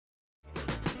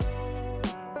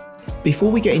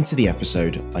Before we get into the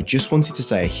episode, I just wanted to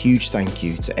say a huge thank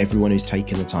you to everyone who's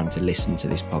taken the time to listen to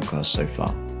this podcast so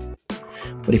far.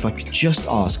 But if I could just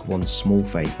ask one small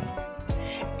favour.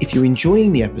 If you're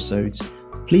enjoying the episodes,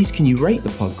 please can you rate the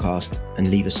podcast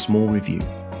and leave a small review.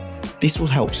 This will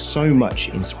help so much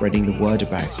in spreading the word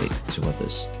about it to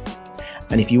others.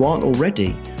 And if you aren't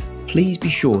already, please be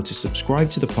sure to subscribe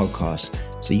to the podcast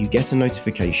so you get a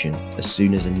notification as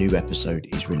soon as a new episode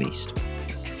is released.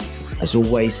 As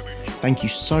always, thank you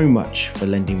so much for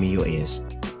lending me your ears.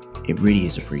 It really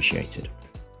is appreciated.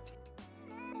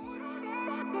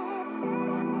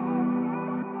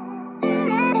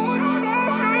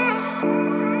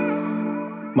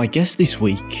 My guest this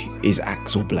week is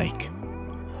Axel Blake,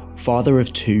 father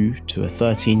of two to a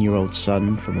 13-year-old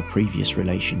son from a previous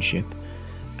relationship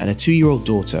and a 2-year-old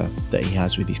daughter that he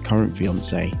has with his current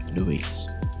fiancée, Louise.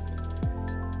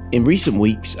 In recent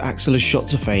weeks, Axel has shot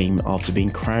to fame after being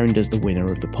crowned as the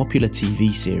winner of the popular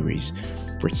TV series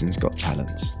Britain's Got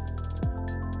Talent.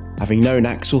 Having known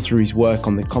Axel through his work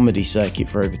on the comedy circuit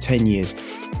for over 10 years,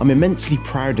 I'm immensely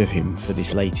proud of him for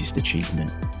this latest achievement.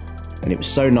 And it was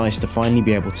so nice to finally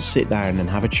be able to sit down and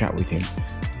have a chat with him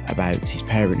about his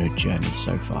parenthood journey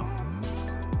so far.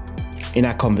 In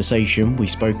our conversation, we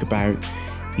spoke about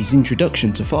his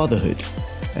introduction to fatherhood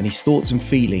and his thoughts and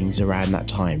feelings around that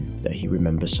time that he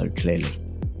remembers so clearly.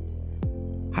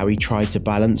 How he tried to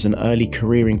balance an early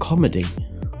career in comedy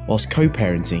whilst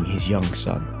co-parenting his young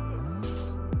son.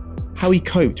 How he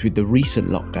coped with the recent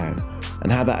lockdown and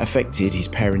how that affected his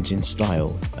parenting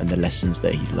style and the lessons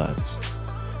that he's learnt,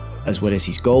 as well as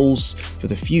his goals for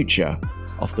the future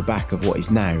off the back of what is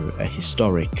now a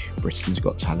historic Britain's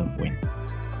Got Talent win.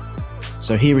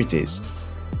 So here it is,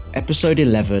 episode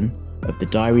 11 of the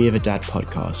Diary of a Dad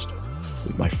podcast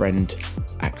with my friend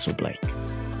Axel Blake.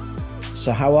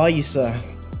 So how are you, sir?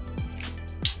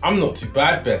 I'm not too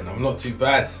bad, Ben. I'm not too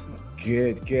bad.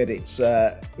 Good. It's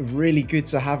really good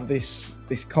to have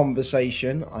this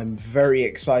conversation. I'm very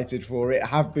excited for it. I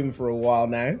have been for a while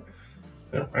now.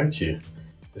 Yeah, thank you.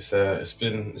 It's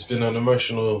been an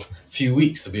emotional few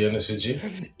weeks, to be honest with you.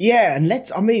 Yeah, and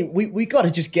we got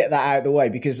to just get that out of the way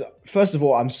because first of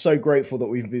all, I'm so grateful that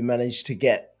we've been managed to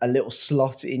get a little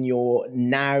slot in your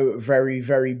now very,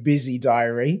 very busy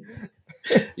diary.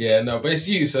 Yeah, no, but it's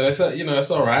you, so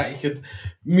it's all right. You could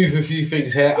move a few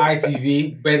things here.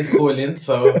 ITV, Ben's calling,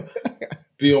 so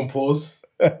be on pause.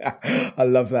 I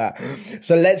love that.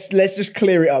 So let's just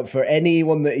clear it up for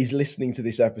anyone that is listening to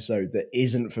this episode that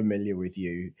isn't familiar with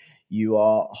you. You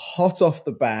are hot off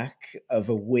the back of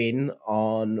a win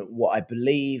on what I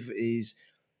believe is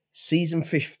season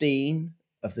 15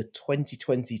 of the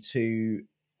 2022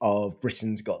 of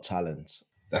Britain's Got Talent.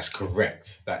 That's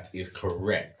correct. That is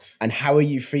correct. And how are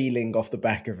you feeling off the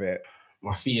back of it?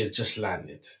 My feet has just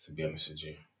landed, to be honest with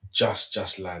you.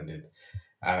 Just landed.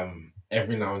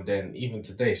 Every now and then, even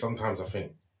today, sometimes I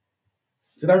think,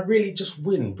 did I really just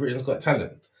win Britain's Got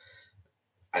Talent?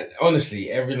 Honestly,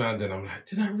 every now and then I'm like,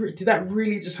 did that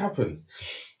really just happen?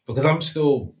 Because I'm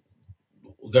still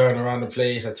going around the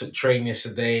place. I took train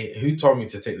yesterday. Who told me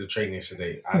to take the train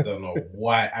yesterday? I don't know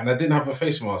why. And I didn't have a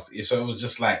face mask. So it was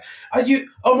just like, are you,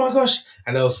 oh my gosh.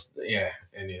 And I was,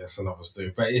 anyway, that's another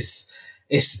story. But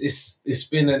it's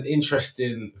been an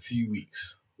interesting few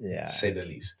weeks, to say the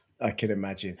least. I can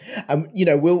imagine.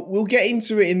 We'll get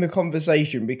into it in the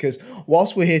conversation because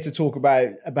whilst we're here to talk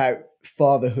about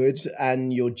fatherhood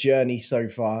and your journey so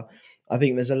far, I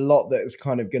think there's a lot that's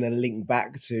kind of going to link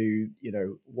back to,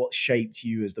 what shaped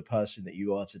you as the person that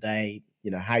you are today,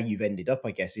 how you've ended up, I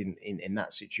guess, in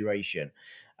that situation.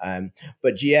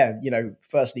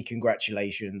 Firstly,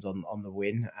 congratulations on the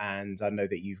win. And I know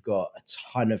that you've got a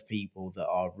ton of people that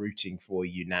are rooting for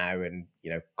you now and,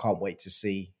 can't wait to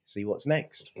see what's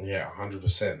next. Yeah,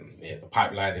 100%. Yeah, the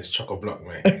pipeline is chock-a-block,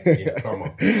 mate. Yeah, come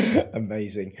on.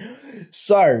 Amazing.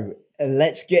 So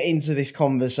let's get into this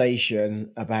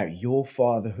conversation about your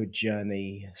fatherhood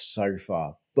journey so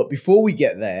far. But before we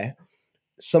get there,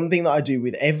 something that I do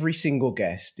with every single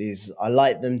guest is I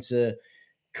like them to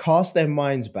cast their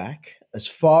minds back as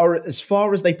far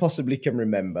as they possibly can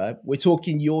remember. We're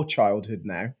talking your childhood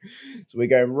now. So we're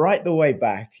going right the way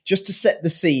back just to set the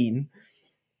scene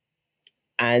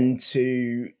and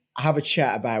to have a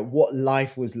chat about what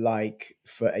life was like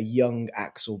for a young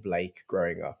Axel Blake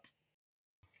growing up.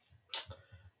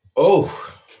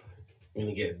 Oh, we're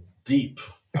going to get deep.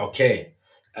 Okay.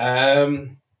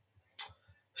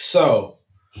 So,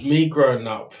 me growing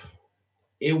up,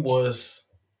 it was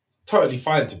totally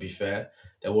fine, to be fair.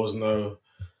 There was no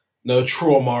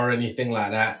trauma or anything like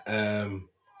that.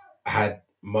 I had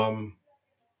mum,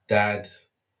 dad,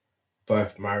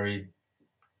 both married,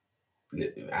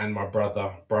 and my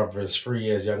brother is 3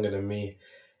 years younger than me.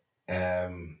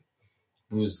 Um,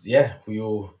 we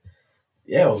all,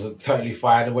 yeah, it was totally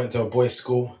fine. I went to a boys'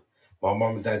 school. My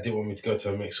mum and dad didn't want me to go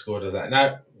to a mixed school. I was like,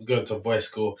 no, we're going to a boys'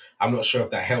 school. I'm not sure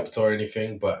if that helped or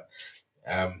anything, but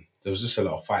there was just a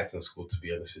lot of fights in school, to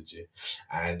be honest with you.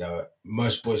 And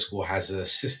most boys' school has a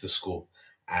sister school.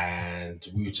 And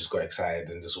we just got excited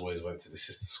and just always went to the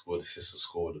sister school, the sister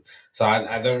school. So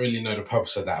I don't really know the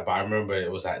purpose of that, but I remember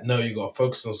it was like, no, you got to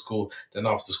focus on school. Then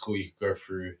after school, you could go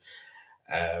through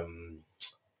um,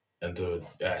 and do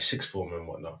sixth form and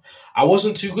whatnot. I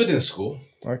wasn't too good in school.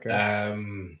 Okay.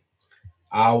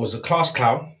 I was a class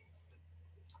clown,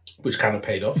 which kind of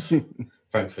paid off,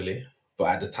 thankfully. But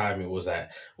at the time, it was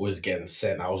like always getting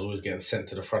sent. I was always getting sent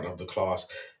to the front of the class.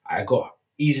 I got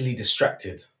easily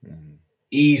distracted.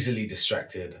 Easily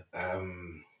distracted.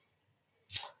 I'm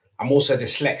also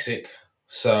dyslexic,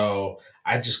 so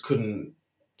I just couldn't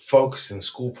focus in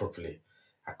school properly.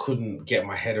 I couldn't get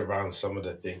my head around some of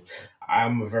the things.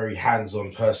 I'm a very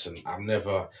hands-on person. I'm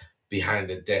never behind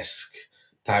a desk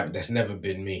type. That's never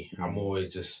been me. I'm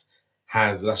always just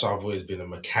hands. That's why I've always been a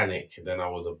mechanic. Then I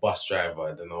was a bus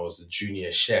driver. Then I was a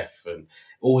junior chef and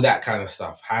all that kind of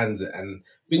stuff. Hands and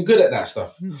been good at that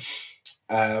stuff.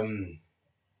 Um,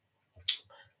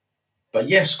 but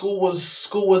yeah, school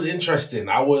was interesting.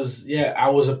 I was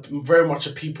very much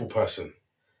a people person.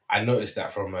 I noticed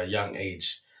that from a young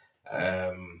age,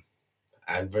 um,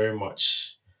 and very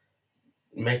much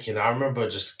making. I remember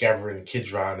just gathering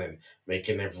kids around and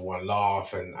making everyone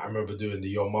laugh. And I remember doing the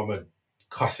your mama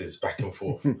cusses back and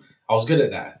forth. I was good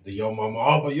at that. The your mama,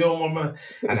 oh, but your mama,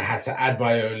 and I had to add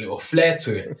my own little flair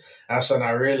to it. And that's when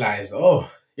I realized,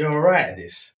 oh, you're all right at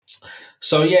this.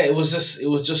 So yeah, it was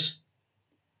just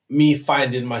me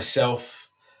finding myself,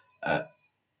 uh,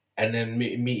 and then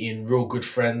meeting real good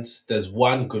friends. There's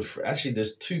one good friend. Actually,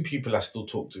 there's two people I still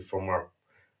talk to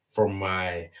from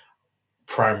my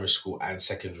primary school and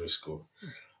secondary school,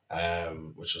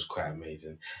 which was quite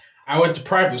amazing. I went to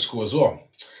private school as well.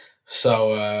 So,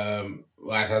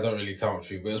 well, actually, I don't really tell much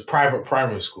people, but it was private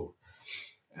primary school.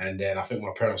 And then I think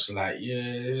my parents were like,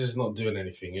 yeah, this is not doing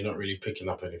anything. You're not really picking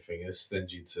up anything. Let's send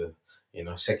you to,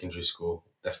 secondary school.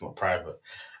 That's not private.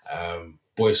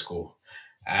 Boys' school.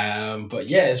 But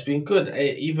yeah, it's been good.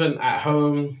 Even at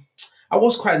home, I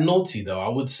was quite naughty though, I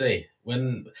would say.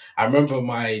 When I remember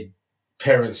my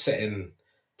parents setting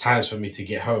times for me to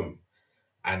get home,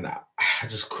 and I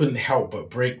just couldn't help but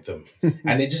break them.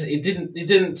 And it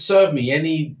didn't serve me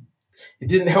any, it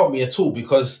didn't help me at all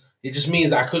because it just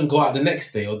means that I couldn't go out the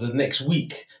next day or the next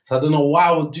week. So I don't know why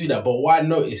I would do that, but what I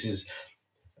notice is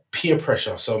peer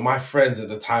pressure. So my friends at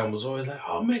the time was always like,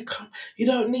 "Oh man, come, you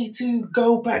don't need to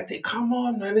go back there. Come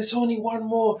on, man, it's only one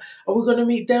more. Are we gonna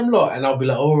meet them lot?" And I'll be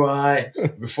like, "All right."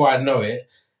 Before I know it,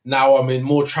 now I'm in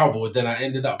more trouble than I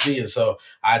ended up being. So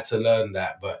I had to learn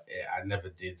that, but yeah, I never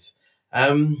did.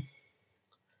 Um,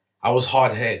 I was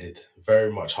hard headed,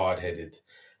 very much hard headed,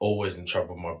 always in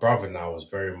trouble. My brother now was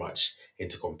very much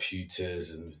into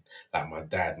computers, and like my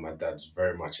dad was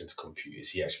very much into computers.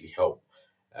 He actually helped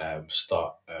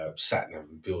start SatNav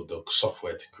and build the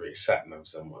software to create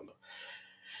SatNavs and whatnot.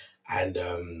 And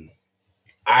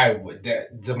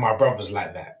my brother's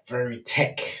like that, very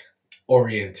tech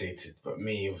orientated, but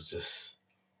me, it was just,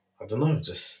 I don't know,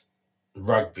 just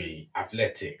rugby,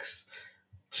 athletics,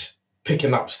 just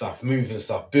picking up stuff, moving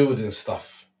stuff, building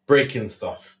stuff, breaking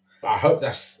stuff. I hope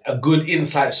that's a good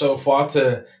insight so far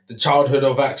to the childhood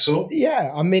of Axel.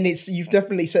 Yeah, I mean, it's you've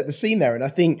definitely set the scene there, and I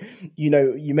think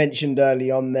you mentioned early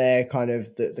on there kind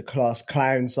of the class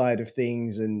clown side of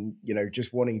things, and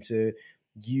just wanting to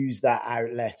use that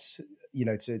outlet,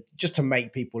 to just to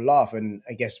make people laugh, and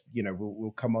I guess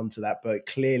we'll come on to that, but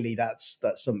clearly that's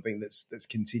something that's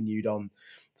continued on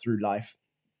through life.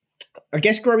 I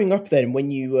guess growing up then,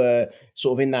 when you were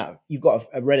sort of in that, you've got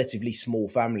a relatively small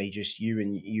family, just you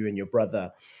and your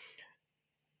brother.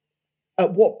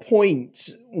 At what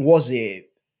point was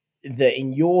it that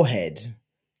in your head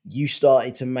you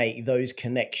started to make those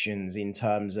connections in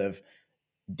terms of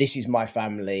this is my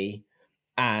family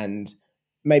and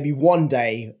maybe one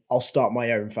day I'll start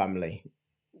my own family?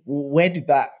 Where did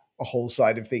that whole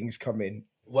side of things come in?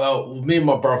 Well, me and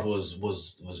my brother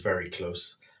was very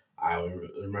close. I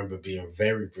remember being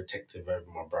very protective over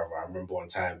my brother. I remember one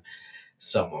time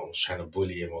someone was trying to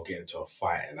bully him or get into a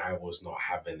fight, and I was not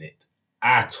having it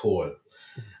at all.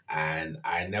 And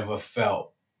I never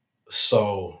felt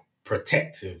so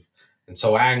protective and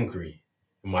so angry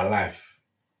in my life,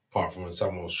 apart from when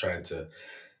someone was trying to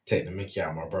take the mickey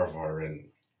out of my brother. And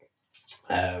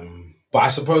but I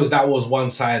suppose that was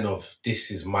one sign of this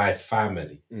is my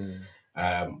family.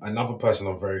 Another person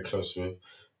I'm very close with,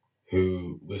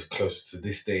 who we're close to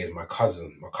this day, is my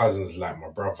cousin. My cousin's like my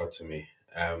brother to me.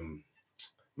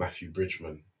 Matthew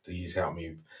Bridgman. He's helped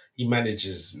me. He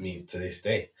manages me to this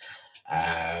day.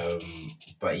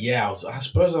 But yeah, I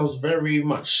suppose I was very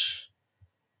much,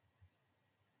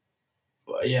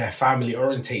 yeah, family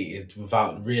orientated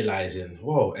without realizing.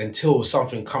 Whoa, until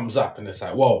something comes up and it's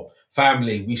like, whoa,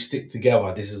 family, we stick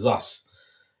together. This is us.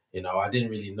 I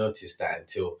didn't really notice that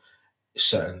until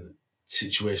certain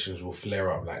situations will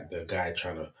flare up, like the guy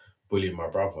trying to bully my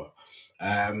brother.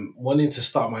 Wanting to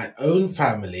start my own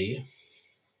family,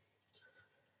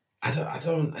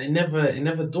 it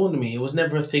never dawned on me. It was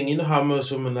never a thing. You know how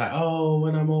most women are like, oh,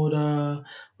 when I'm older,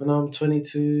 when I'm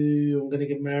 22, I'm going to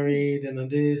get married and I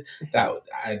did that.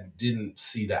 I didn't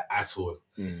see that at all.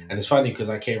 And it's funny because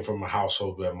I came from a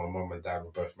household where my mom and dad were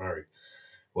both married.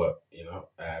 Well,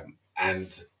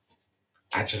 and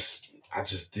I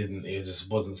just didn't, it just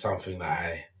wasn't something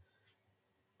that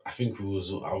I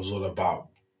was all about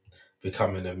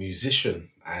becoming a musician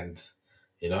and,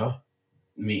 you know,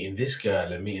 meeting this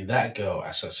girl and meeting that girl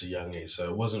at such a young age. So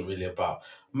it wasn't really about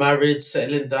marriage,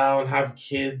 settling down, have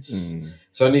kids.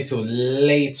 So only till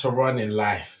later on in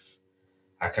life,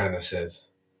 I kind of said,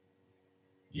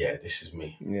 yeah, this is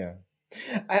me. Yeah.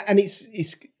 And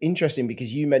it's interesting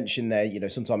because you mentioned there,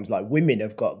 sometimes like women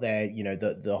have got their,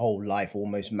 the whole life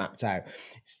almost mapped out.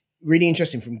 It's really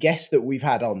interesting from guests that we've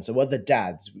had on. So other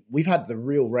dads, we've had the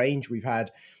real range. We've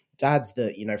had dads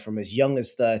that, from as young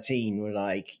as 13 were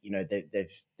like,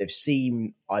 they've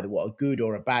seen either what a good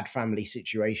or a bad family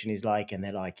situation is like. And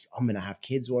they're like, I'm going to have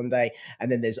kids one day. And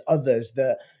then there's others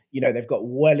that, they've got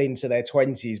well into their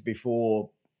 20s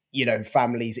before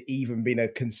families even been a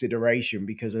consideration,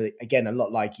 because again, a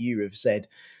lot like you have said,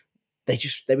 they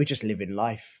were just living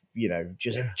life,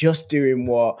 just doing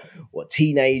what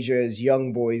teenagers,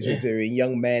 young boys were doing,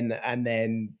 young men, and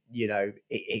then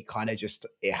it kind of just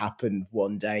it happened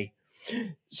one day.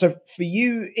 So for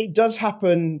you, it does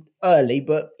happen early,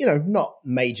 but not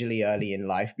majorly early in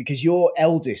life, because your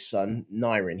eldest son,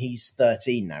 Nyron, he's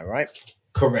 13 now, right?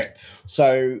 Correct.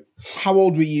 So how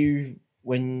old were you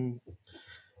when?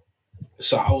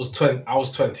 So I was 20. I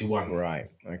was 21. Right.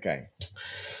 Okay.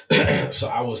 So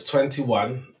I was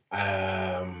 21,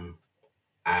 and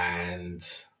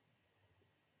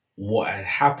what had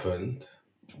happened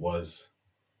was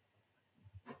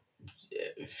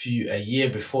a year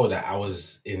before that I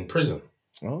was in prison.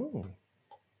 Oh.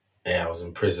 Yeah, I was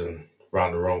in prison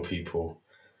around the wrong people,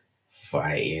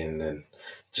 fighting and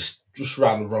just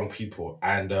around the wrong people.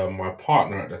 And my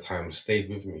partner at the time stayed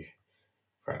with me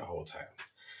throughout the whole time.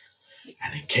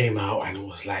 And it came out and it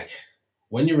was like,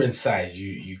 when you're inside,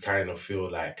 you kind of feel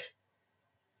like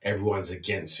everyone's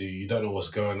against you. You don't know what's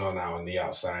going on out on the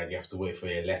outside. You have to wait for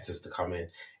your letters to come in.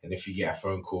 And if you get a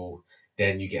phone call,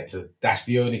 then that's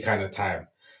the only kind of time.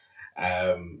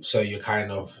 So you're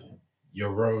kind of,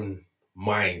 your own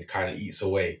mind kind of eats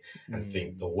away and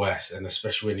think the worst. And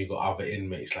especially when you got other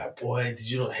inmates, like, boy,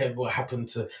 did you not hear what happened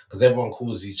to, because everyone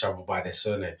calls each other by their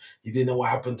surname. You didn't know what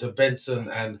happened to Benson,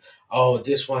 and oh,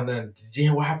 this one, and did you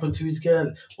hear what happened to his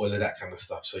girl? All of that kind of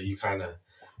stuff. So you kind of,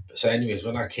 so anyways,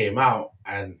 when I came out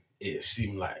and it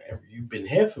seemed like you've been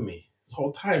here for me this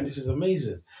whole time, this is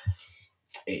amazing.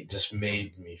 It just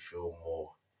made me feel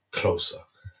more closer.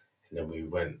 And then we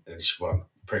went and she got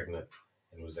pregnant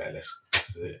and was like, this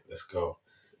is it, let's go.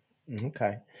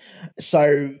 Okay.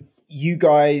 So you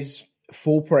guys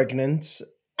fall pregnant.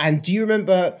 And do you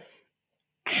remember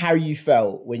how you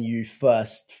felt when you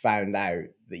first found out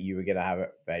that you were going to have a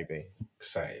baby?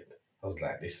 Excited. I was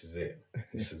like, this is it.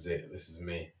 This is it. This is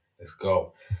me. Let's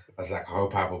go. I was like, I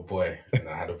hope I have a boy. And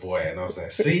I had a boy. And I was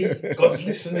like, see, God's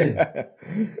listening.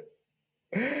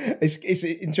 It's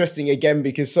interesting again,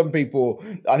 because some people,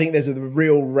 I think there's a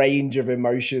real range of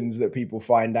emotions that people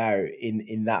find out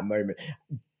in that moment.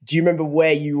 Do you remember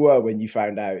where you were when you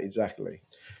found out exactly?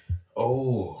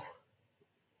 Oh,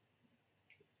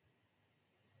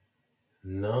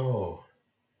 no.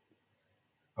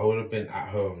 I would have been at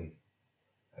home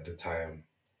at the time.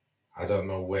 I don't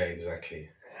know where exactly.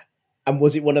 And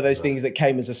was it one of those No. things that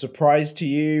came as a surprise to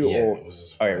you? Yeah, or it was a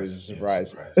surprise. it was a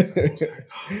surprise. I was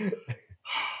like,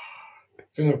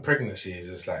 thing with pregnancy is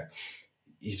it's like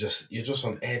you're just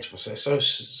on edge for so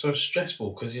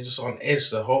stressful, because you're just on edge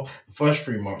the first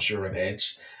 3 months. You're on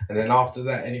edge, and then after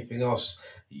that, anything else,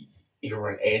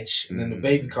 you're on edge, and then the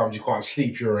baby comes, you can't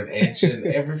sleep, you're on edge, and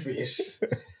everything is.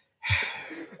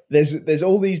 There's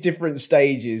all these different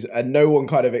stages, and no one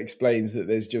kind of explains that.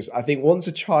 There's just, I think once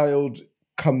a child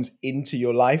comes into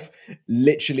your life,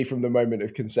 literally from the moment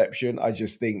of conception, I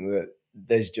just think that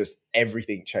there's just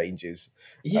everything changes.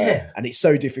 Yeah, And it's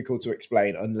so difficult to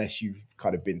explain unless you've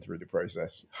kind of been through the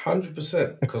process.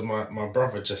 100%. Because my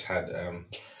brother just had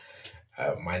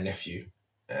my nephew.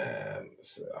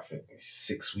 So I think he's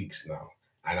 6 weeks now,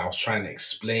 and I was trying to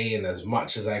explain as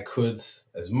much as I could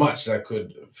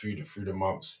through the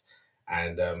months,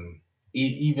 and he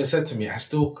even said to me, "I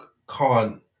still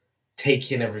can't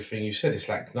take in everything you said. It's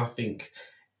like nothing.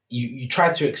 You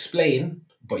try to explain,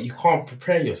 but you can't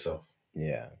prepare yourself."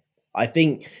 Yeah. I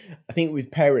think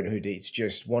with parenthood, it's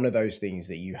just one of those things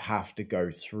that you have to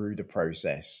go through the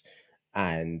process,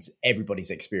 and everybody's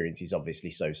experience is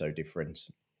obviously so different.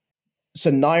 So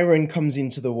Niren comes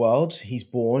into the world, he's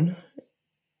born.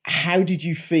 How did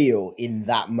you feel in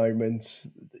that moment?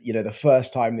 The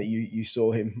first time that you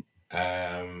saw him.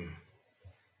 Um,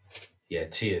 yeah,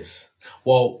 tears.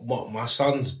 Well, my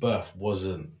son's birth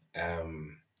wasn't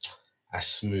as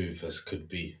smooth as could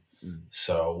be. Mm.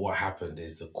 So what happened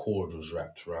is the cord was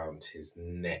wrapped around his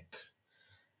neck,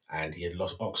 and he had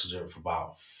lost oxygen for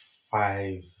about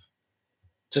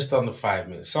just under 5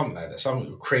 minutes, something like that,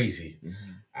 something crazy.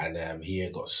 Mhm. And he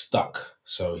had got stuck.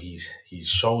 So his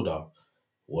shoulder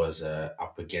was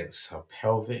up against her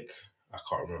pelvic. I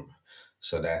can't remember.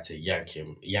 So they had to yank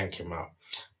him out.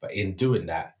 But in doing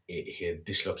that, he had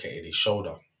dislocated his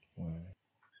shoulder. Wow.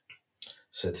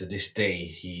 So to this day,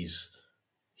 his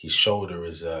shoulder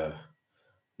is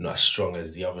not as strong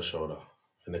as the other shoulder.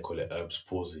 I think they call it Erb's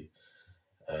palsy.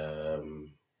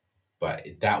 Um, but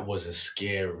that was a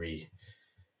scary.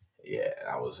 Yeah,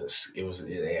 that was a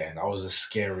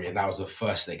scary, and that was the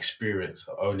first experience,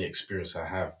 the only experience I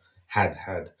have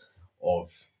had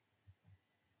of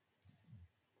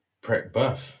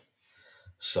birth.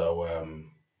 So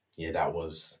yeah, that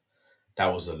was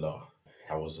a lot.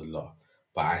 That was a lot.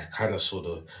 But I kind of saw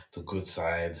the good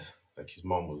side. Like his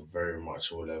mom was very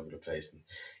much all over the place, and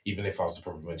even if I was to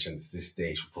probably mention to this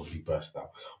day, she'll probably burst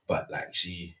out. But like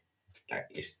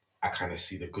it's I kind of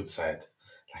see the good side.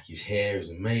 Like his hair is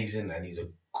amazing, and he's a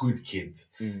good kid.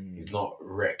 Mm. He's not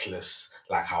reckless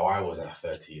like how I was at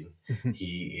 13.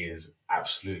 He is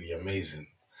absolutely amazing.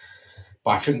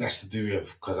 But I think that's to do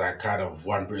with because I kind of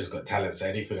won Britain's Got Talent, so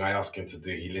anything I ask him to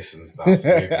do, he listens now. So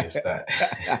maybe it's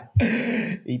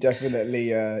that. He definitely,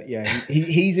 yeah,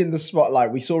 he's in the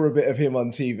spotlight. We saw a bit of him on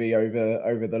TV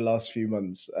over the last few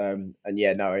months, and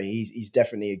yeah, no, he's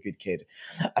definitely a good kid.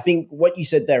 I think what you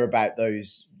said there about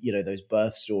those, those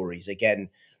birth stories again.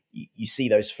 You see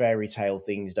those fairy tale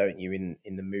things, don't you,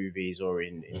 in the movies or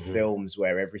in Hmm. films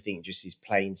where everything just is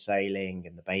plain sailing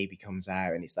and the baby comes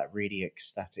out and it's that really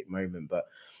ecstatic moment. But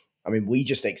I mean, we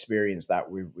just experienced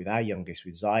that with our youngest,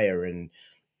 with Zaya, and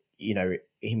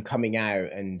him coming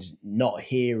out and not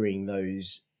hearing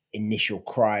those initial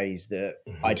cries that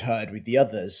I'd Hmm. heard with the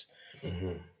others.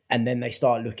 Hmm. And then they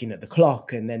start looking at the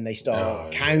clock, and then they Oh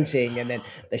start yeah, counting, and then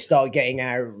they start getting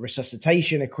our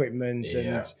resuscitation equipment. And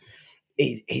yeah,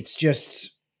 it's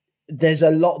just, there's a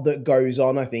lot that goes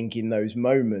on, I think, in those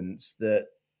moments that,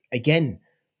 again,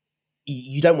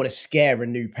 you don't want to scare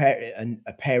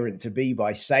a parent to be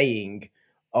by saying,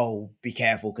 "Oh, be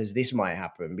careful because this might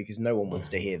happen," because no one wants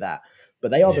to hear hmm, that.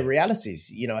 But they are the yeah,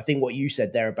 realities. I think what you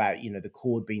said there about the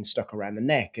cord being stuck around the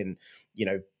neck and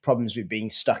problems with being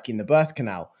stuck in the birth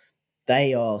canal.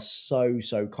 They are so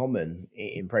common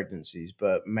in pregnancies,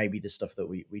 but maybe the stuff that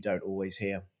we don't always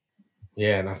hear.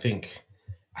 yeah. And I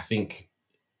think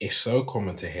it's so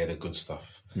common to hear the good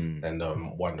stuff Hmm. and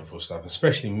wonderful stuff,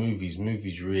 especially movies.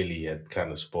 Movies really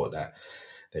kind of sport that.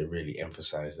 They really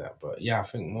emphasize that. But yeah, I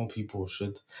think more people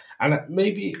should. And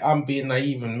maybe I'm being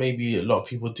naive, and maybe a lot of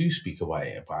people do speak about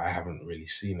it, but I haven't really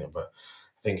seen it. But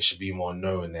I think it should be more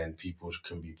known, and people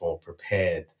can be more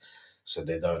prepared so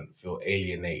they don't feel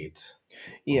alienated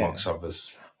Yeah. amongst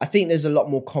others. I think there's a lot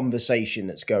more conversation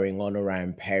that's going on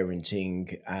around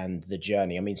parenting and the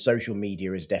journey. I mean, social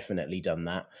media has definitely done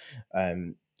that.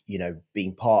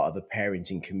 Being part of a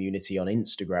parenting community on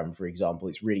Instagram, for example,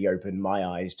 it's really opened my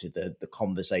eyes to the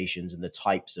conversations and the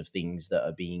types of things that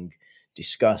are being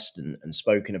discussed and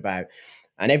spoken about.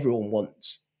 And everyone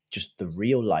wants just the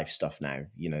real life stuff now,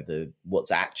 the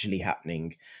what's actually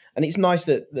happening. And it's nice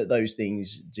that those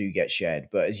things do get shared.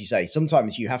 But as you say,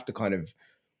 sometimes you have to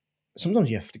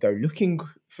go looking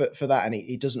for that, and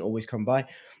it doesn't always come by.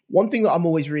 One thing that I'm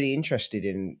always really interested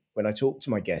in when I talk to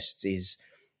my guests is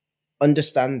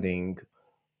understanding,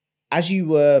 as you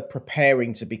were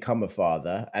preparing to become a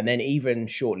father, and then even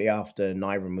shortly after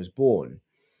Niren was born,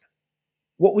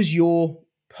 what was your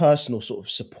personal sort of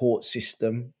support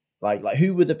system? Like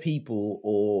who were the people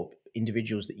or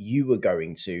individuals that you were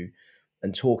going to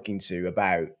and talking to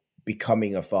about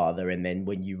becoming a father, and then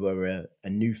when you were a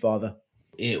new father?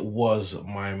 It was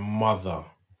my mother.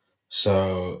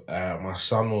 So my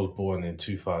son was born in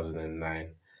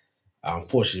 2009.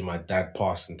 Unfortunately, my dad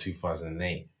passed in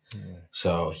 2008.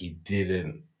 So he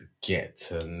didn't get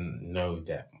to know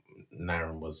that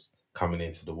Naren was coming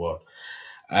into the world.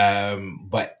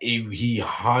 But he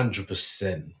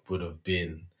 100% would have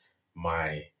been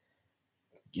my,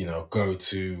 go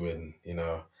to, and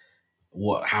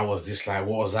how was this like?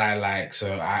 What was I like?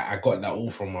 So I got that all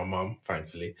from my mum,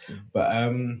 thankfully.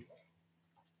 But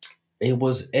it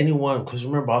was anyone, because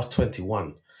remember I was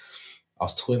 21. I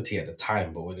was 20 at the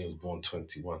time, but when he was born,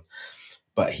 21.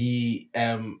 But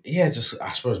yeah, just I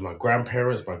suppose my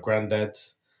grandparents, my granddad,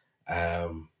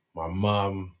 my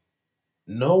mum.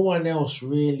 No one else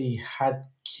really had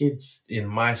kids in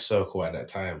my circle at that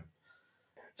time.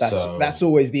 That's So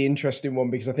always the interesting one,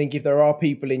 because I think if there are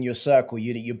people in your circle,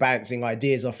 you're bouncing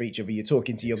ideas off each other. You're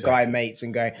talking to your guy exactly, mates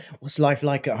and going, "What's life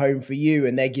like at home for you?"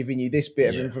 And they're giving you this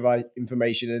bit of yeah,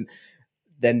 information, and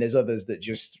then there's others that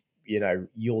just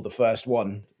you're the first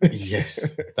one.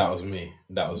 yes, that was me.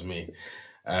 That was me.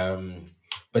 Um,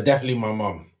 but definitely my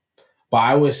mum. But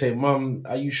I always say, Mum,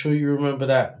 are you sure you remember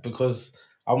that? Because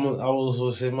I was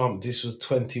always say, Mum, this was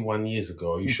 21 years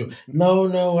ago. Are you sure? No,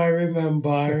 no, I remember.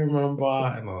 I remember.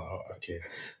 And okay.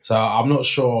 So I'm not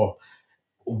sure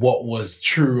what was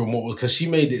true and what was, because she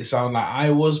made it sound like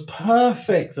I was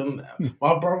perfect and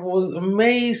my brother was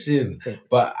amazing.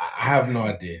 But I have no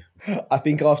idea. I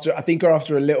think after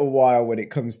a little while, when it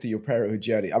comes to your parenthood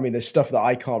journey, I mean, there's stuff that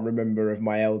I can't remember of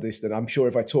my eldest, and I'm sure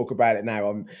if I talk about it now,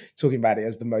 I'm talking about it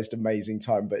as the most amazing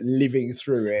time. But living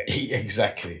through it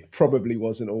Exactly. probably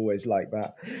wasn't always like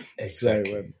that. So,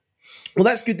 Exactly. well,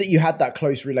 that's good that you had that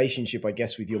close relationship, I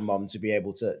guess, with your mum to be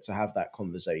able to have that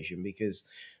conversation, because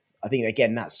I think,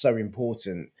 again, that's so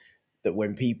important, that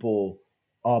when people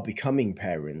are becoming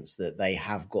parents, that they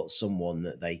have got someone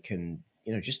that they can,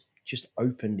 just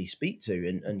openly speak to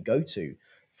and go to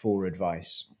for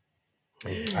advice.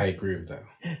 I agree with that.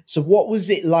 So what was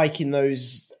it like in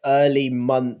those early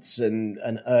months and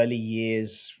early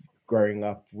years growing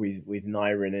up with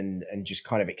Nyron, and just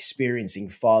kind of experiencing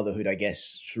fatherhood, I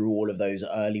guess, through all of those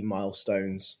early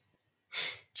milestones?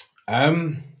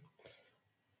 Um,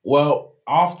 well,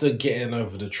 after getting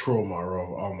over the trauma of,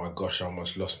 oh my gosh, I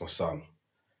almost lost my son,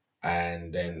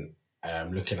 and then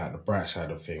looking at the bright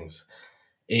side of things,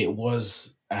 it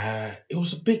was a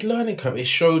big learning curve. It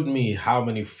showed me how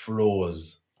many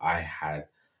flaws I had,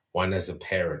 one as a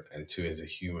parent and two as a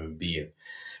human being,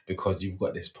 because you've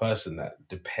got this person that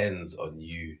depends on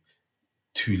you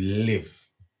to live,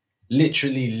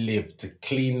 literally live, to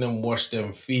clean them, wash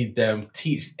them, feed them,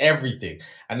 teach everything,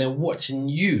 and then watching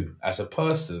you as a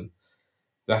person.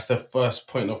 That's the first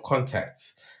point of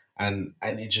contact. And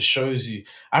it just shows you.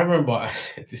 I remember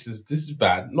this is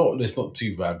bad. Not It's not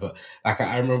too bad, but like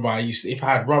I remember I used to, if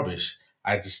I had rubbish,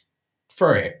 I just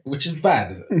throw it, which is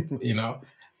bad, you know.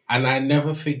 And I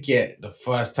never forget the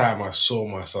first time I saw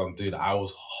my son do that. I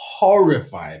was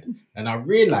horrified, and I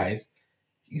realized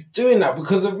he's doing that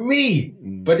because of me.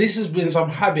 But this has been some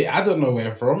habit I don't know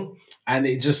where from, and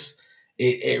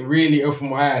it really opened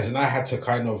my eyes, and I had to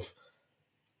kind of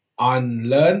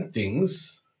unlearn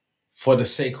things for the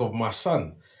sake of my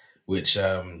son, which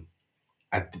I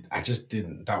just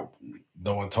didn't. That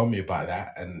no one told me about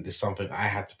that, and it's something I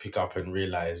had to pick up and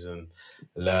realize and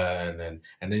learn.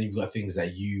 And then you've got things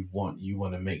that you want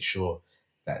to make sure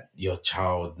that your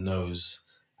child knows,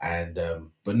 and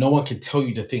but no one can tell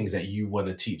you the things that you want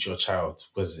to teach your child,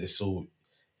 because it's all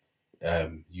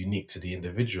unique to the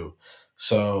individual.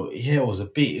 So yeah, it was a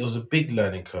big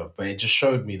learning curve, but it just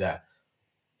showed me that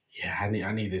yeah,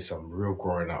 I needed some real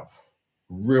growing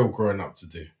up to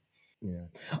do. Yeah.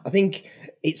 I think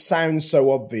it sounds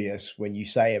so obvious when you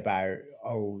say about,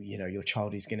 oh, your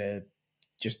child is going to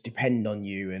just depend on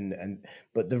you,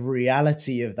 but the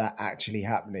reality of that actually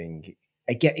happening,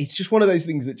 again, it's just one of those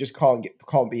things that just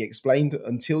can't be explained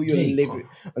until Yeah, you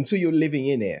can't. you're living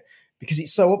in it, because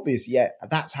it's so obvious. Yeah,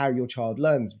 that's how your child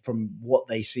learns, from what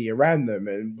they see around them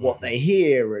and what Hmm. they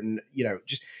hear, and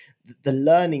just the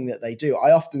learning that they do.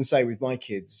 I often say with my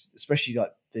kids, especially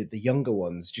like the younger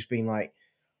ones, just being like,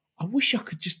 I wish I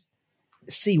could just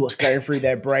see what's going through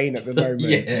their brain at the moment.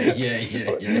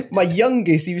 Yeah. My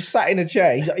youngest, he was sat in a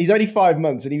chair. He's only 5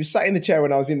 months, and he was sat in the chair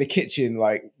when I was in the kitchen,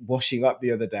 like washing up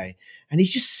the other day, and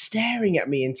he's just staring at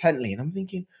me intently, and I'm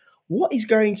thinking, what is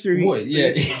going through What?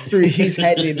 Yeah. through his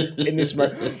head in this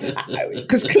moment?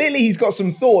 Because clearly he's got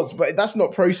some thoughts, but that's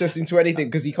not processed into anything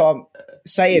because he can't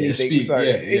say Yeah. anything. Speak. So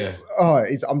Yeah.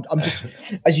 I'm just,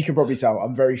 as you can probably tell,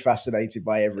 I'm very fascinated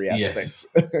by every aspect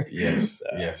Yes.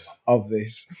 Yes. of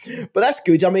this. But that's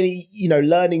good. I mean,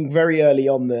 learning very early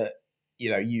on that,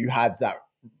 you had that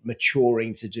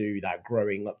maturing to do, that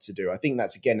growing up to do. I think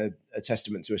that's again a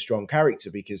testament to a strong character,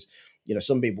 because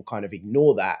some people kind of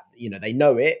ignore that. They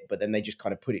know it, but then they just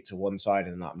kind of put it to one side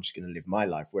and like, I'm just going to live my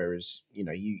life. Whereas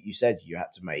you said you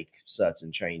had to make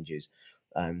certain changes,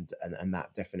 and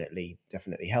that definitely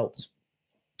helped.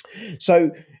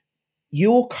 So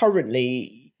you're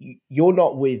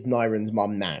not with Niren's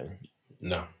mum now.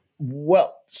 No.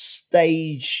 What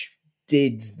stage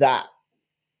did that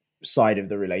side of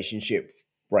the relationship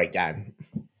break down?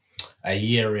 A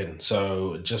year in,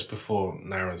 so just before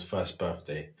Naren's first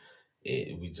birthday,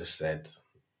 we just said,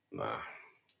 nah,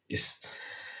 it's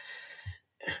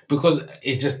because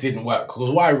it just didn't work.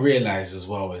 Because what I realized as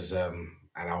well is, and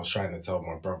I was trying to tell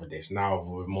my brother this, now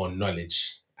with more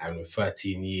knowledge and with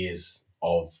 13 years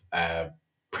of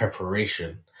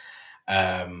preparation,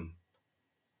 that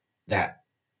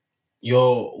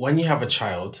when you have a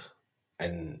child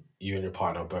and you and your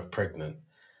partner are both pregnant,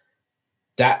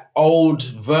 that old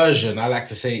version, I like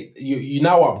to say, you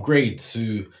now upgrade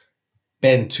to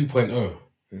Ben 2.0.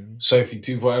 Sophie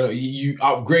 2.0, you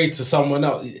upgrade to someone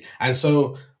else. And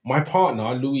so my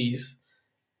partner, Louise,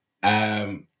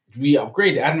 we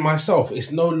upgraded, and myself,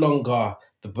 it's no longer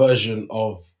the version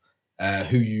of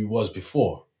who you was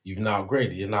before. You've now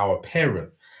upgraded, you're now a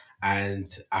parent. And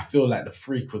I feel like the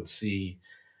frequency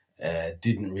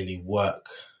didn't really work.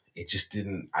 It just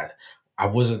didn't, I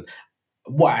wasn't,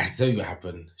 what I tell you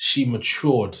happened, she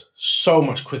matured so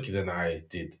much quicker than I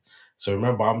did. So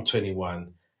remember, I'm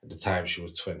 21. At the time, she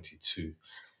was 22.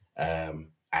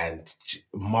 And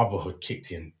motherhood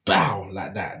kicked in, bow,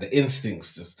 like that. The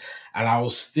instincts just, and I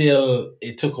was still,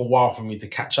 it took a while for me to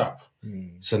catch up.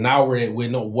 So now we're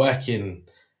not working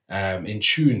in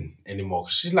tune anymore.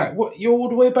 She's like, what, you're all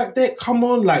the way back there? Come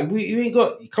on, like, you ain't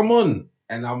got, come on.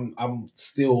 And I'm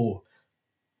still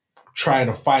trying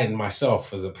to find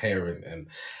myself as a parent,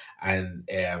 and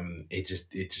it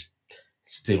just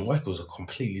didn't work. It was a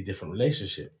completely different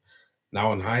relationship.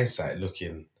 Now in hindsight,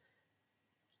 looking,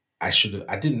 I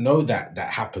didn't know that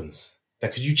happens.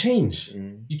 That because you change.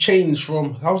 You change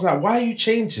from, I was like, why are you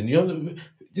changing?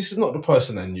 This is not the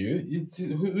person I knew.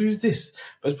 Who's this?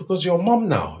 But it's because you're a mom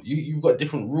now. You've got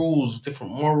different rules,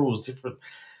 different morals, different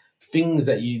things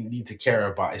that you need to care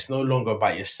about. It's no longer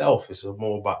about yourself. It's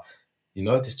more about,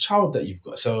 this child that you've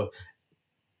got. So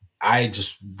I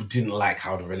just didn't like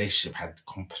how the relationship had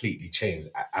completely changed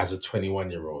as a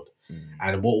 21-year-old.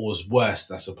 And what was worse,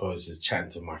 I suppose, is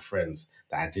chatting to my friends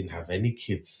that I didn't have any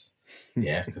kids.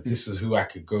 Yeah, because this is who I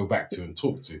could go back to and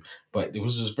talk to. But it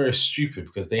was just very stupid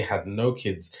because they had no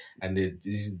kids, and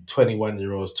these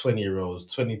 21-year-olds,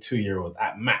 20-year-olds, 22-year-olds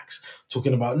at max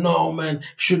talking about, no, man,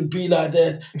 shouldn't be like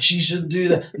that. She shouldn't do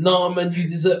that. No, man, you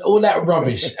deserve all that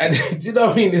rubbish. And do you know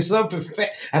what I mean? It's so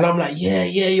perfect. And I'm like, yeah,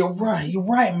 you're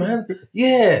right, man.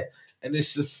 Yeah. And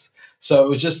it's just, so it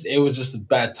was just a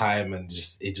bad time, and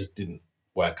it just didn't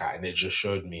work out. And it just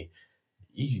showed me,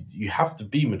 you have to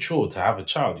be mature to have a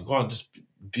child. You can't just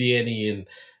be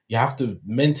you have to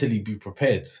mentally be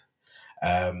prepared.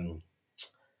 But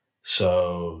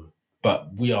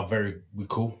we're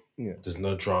cool. Yeah. There's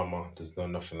no drama. There's no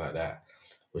nothing like that,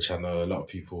 which I know a lot of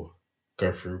people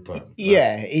go through. But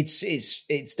yeah,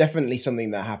 it's definitely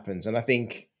something that happens, and I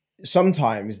think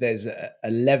sometimes there's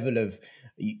a level of,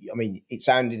 I mean, it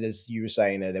sounded as you were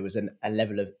saying there was a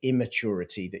level of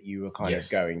immaturity that you were kind of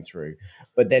going through.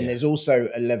 But then there's also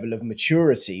a level of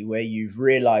maturity where you've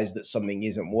realized that something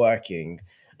isn't working.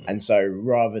 And so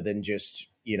rather than just,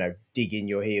 digging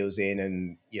your heels in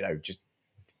and, just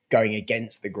going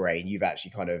against the grain, you've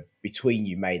actually kind of between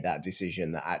you made that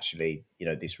decision that actually,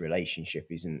 this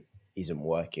relationship isn't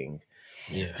working.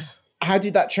 Yes. How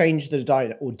did that change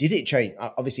or did it change?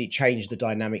 Obviously, it changed the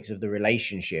dynamics of the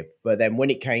relationship. But then when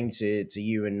it came to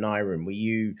you and Niren, were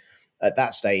you at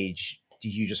that stage,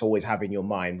 did you just always have in your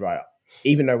mind, right,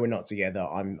 even though we're not together,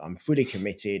 I'm fully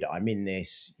committed, I'm in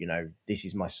this, this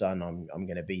is my son, I'm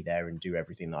going to be there and do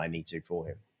everything that I need to for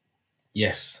him?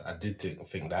 Yes, I did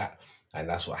think that. And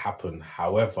that's what happened.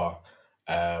 However,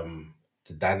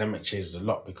 the dynamic changed a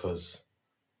lot because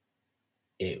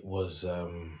it was, I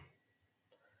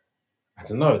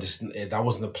don't know, that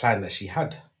wasn't a plan that she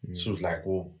had. She was like,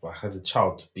 well, I had a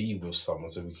child to be with someone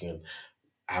so we can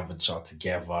have a child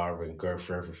together and go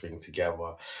through everything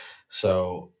together.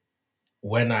 So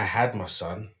when I had my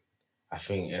son, I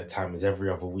think at times every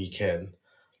other weekend,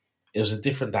 it was a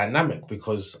different dynamic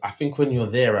because I think when you're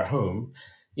there at home,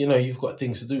 you've got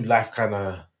things to do. Life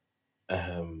kind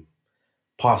of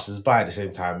passes by at the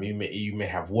same time. You may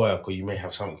have work or you may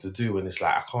have something to do, and it's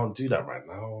like, I can't do that right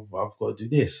now. I've got to do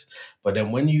this. But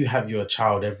then when you have your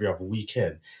child every other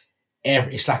weekend,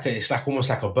 it's like almost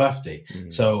like a birthday.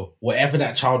 So whatever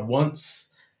that child wants,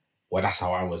 well, that's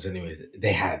how I was anyways.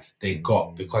 They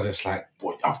got, because it's like,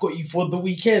 boy, I've got you for the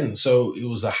weekend. So it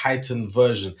was a heightened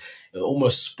version,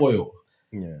 almost spoiled.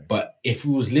 Yeah. But if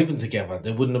we was living together,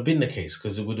 there wouldn't have been the case,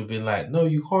 because it would have been like, no,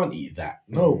 you can't eat that.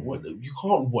 No, what, you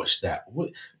can't watch that.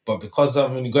 What? But because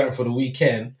I've only got it for the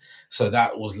weekend, so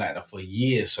that was like that for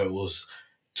years. So it was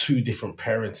two different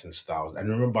parenting styles. And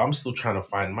remember, I'm still trying to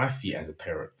find my feet as a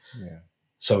parent. Yeah.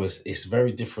 So it's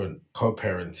very different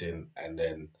co-parenting and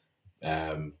then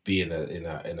being in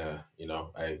a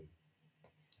a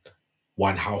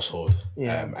one household,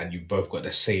 Yeah. and you've both got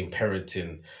the same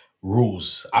parenting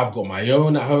rules. I've got my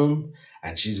own at home,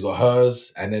 and she's got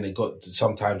hers. And then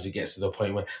sometimes it gets to the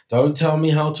point where, don't tell me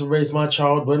how to raise my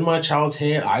child. When my child's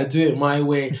here, I do it my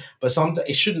way. But sometimes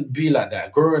it shouldn't be like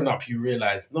that. Growing up, you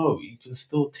realize, no, you can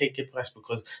still take advice,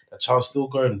 because the child's still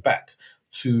going back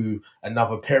to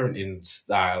another parenting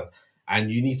style. And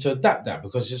you need to adapt that,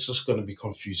 because it's just going to be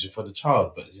confusing for the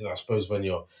child. But I suppose when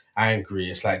you're angry,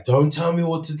 it's like, don't tell me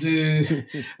what to do.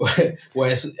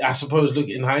 Whereas I suppose, look,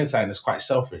 in hindsight, it's quite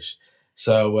selfish.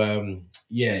 So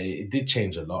yeah, it did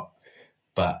change a lot.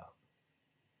 But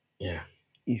yeah.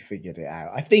 You figured it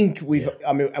out. I think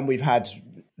we've had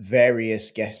various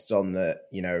guests on that,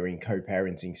 are in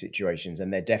co-parenting situations,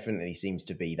 and there definitely seems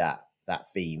to be that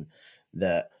theme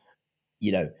that,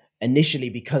 initially,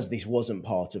 because this wasn't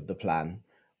part of the plan,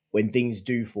 when things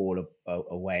do fall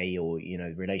away, or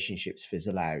relationships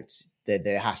fizzle out,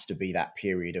 there has to be that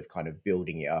period of kind of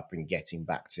building it up and getting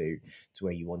back to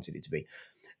where you wanted it to be.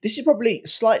 This is probably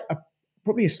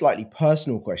a slightly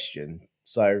personal question,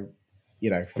 so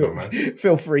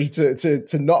feel free to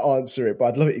not answer it, but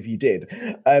I'd love it if you did.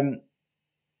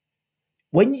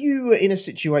 When you were in a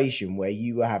situation where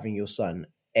you were having your son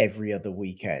every other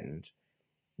weekend,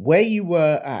 where you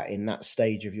were at in that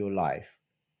stage of your life,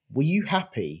 were you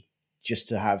happy just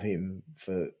to have him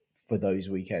for those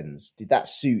weekends? Did that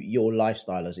suit your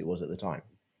lifestyle as it was at the time?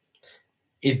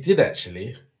 It did,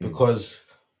 actually, because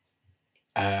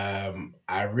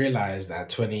I realized at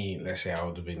 20, let's say I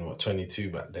would have been 22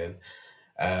 back then,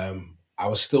 I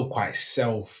was still quite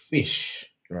selfish.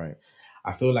 Right.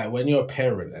 I feel like when you're a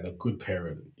parent, and a good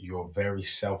parent, you're very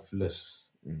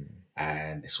selfless,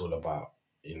 and it's all about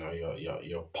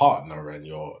your partner and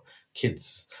your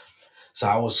kids. So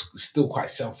I was still quite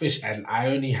selfish, and I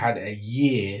only had a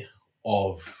year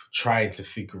of trying to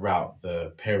figure out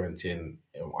the parenting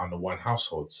under one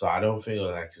household. So I don't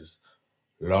feel like it's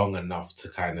long enough to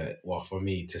kind of, well, for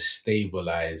me to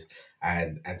stabilize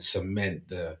and cement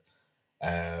the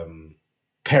um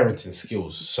parenting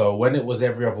skills. So when it was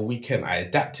every other weekend, I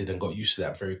adapted and got used to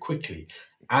that very quickly.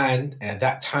 And at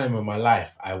that time in my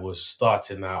life, I was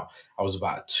starting out, I was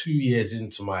about 2 years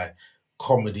into my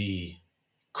comedy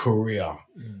career.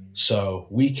 So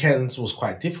weekends was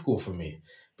quite difficult for me,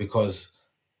 because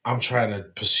I'm trying to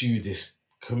pursue this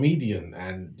comedian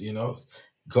and,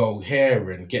 go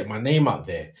here and get my name out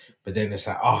there. But then it's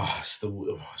like,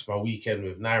 it's my weekend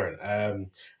with Naren. And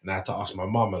I had to ask my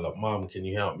mum a lot, Mum, can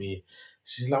you help me?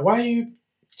 She's like, why are you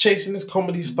chasing this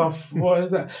comedy stuff? What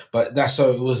is that? But that's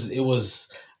so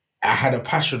I had a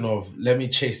passion of, let me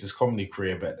chase this comedy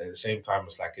career, but at the same time,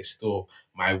 it's like, it's still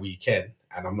my weekend,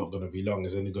 and I'm not going to be long.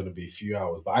 It's only going to be a few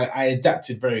hours. But I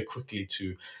adapted very quickly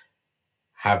to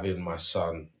having my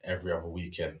son every other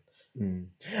weekend.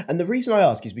 And the reason I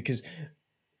ask is because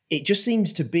it just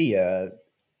seems to be I'm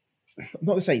not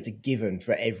going to say it's a given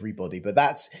for everybody, but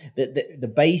that's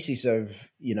the basis of,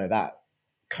 that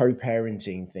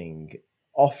co-parenting thing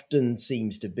often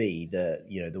seems to be that,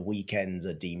 the weekends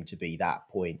are deemed to be that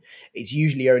point. It's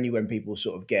usually only when people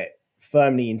sort of get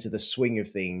firmly into the swing of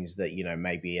things that,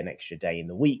 maybe an extra day in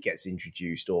the week gets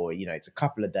introduced, or, it's a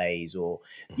couple of days, or,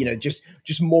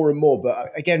 just more and more.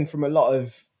 But again, from a lot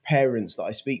of parents that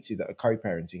I speak to that are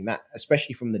co-parenting, that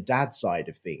especially from the dad side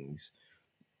of things,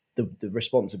 the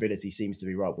responsibility seems to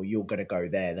be, right, well, you're going to go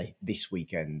there this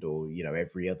weekend, or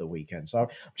every other weekend. So I'm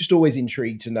just always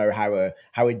intrigued to know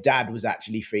how a dad was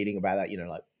actually feeling about that.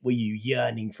 Like, were you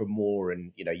yearning for more,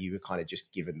 and you were kind of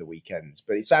just given the weekends?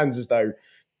 But it sounds as though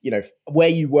where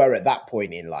you were at that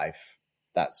point in life,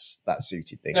 that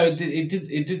suited things. No,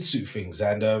 it did suit things,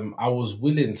 and I was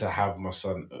willing to have my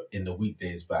son in the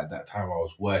weekdays, but at that time I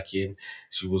was working.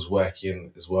 She was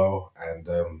working as well,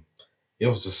 and it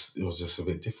was just a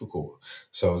bit difficult.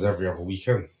 So it was every other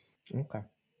weekend. Okay.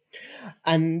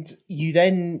 And you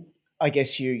then, I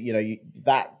guess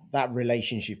that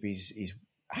relationship is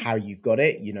how you've got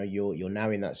it. You're now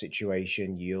in that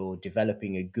situation. You're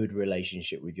developing a good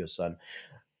relationship with your son.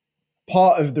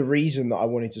 Part of the reason that I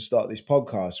wanted to start this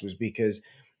podcast was because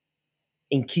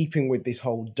in keeping with this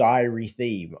whole diary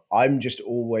theme, I'm just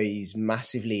always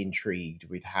massively intrigued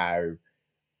with how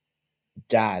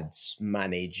dads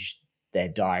manage their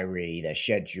diary, their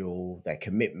schedule, their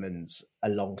commitments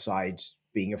alongside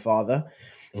being a father.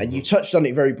 And you Hmm. touched on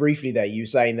it very briefly there. You were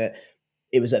saying that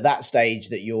it was at that stage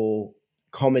that your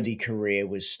comedy career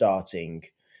was starting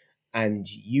and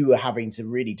you were having to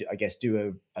really, I guess,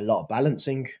 do a lot of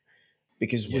balancing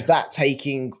because was Yeah. that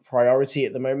taking priority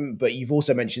at the moment? But you've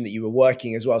also mentioned that you were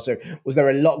working as well. So was there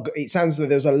a lot? It sounds like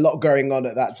there was a lot going on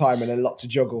at that time and a lot to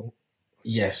juggle.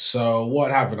 Yes. So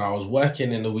what happened? I was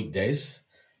working in the weekdays,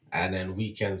 and then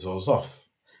weekends I was off.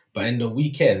 But in the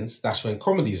weekends, that's when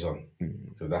comedy's on, Mm.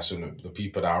 because that's when the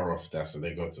people that are off, that's when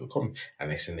they go to the comedy,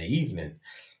 and it's in the evening.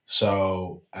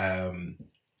 So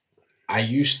I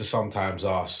used to sometimes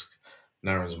ask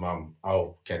Naren's mum,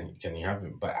 "Oh, can you have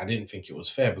it?" But I didn't think it was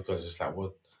fair because it's like,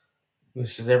 well,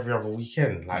 this is every other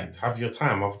weekend. Like, have your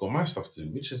time. I've got my stuff to do,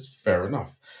 which is fair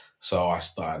enough. So I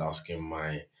started asking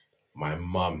my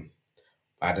mum.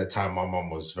 At the time, my mum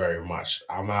was very much,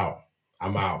 I'm out,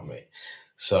 mate.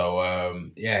 So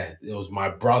yeah, it was my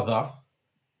brother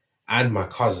and my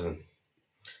cousin.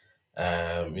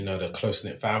 The close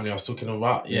knit family I was talking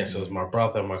about. Yes, it was Mm. my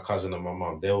brother, my cousin, and my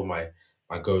mum. They were my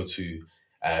go to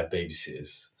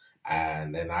babysitters,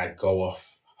 and then I'd go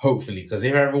off. Hopefully, because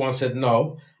if everyone said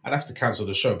no, I'd have to cancel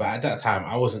the show. But at that time,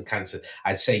 I wasn't cancelled.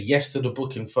 I'd say yes to the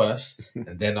booking first,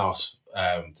 and then ask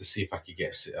to see if I could get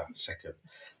a sitter second.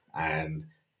 And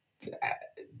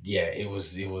yeah, it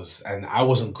was, and I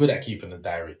wasn't good at keeping a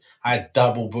diary. I had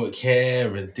double book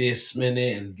here and this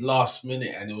minute and last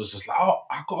minute, and it was just like, oh,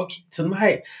 I got a gig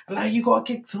tonight. And like, you got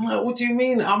a gig tonight? What do you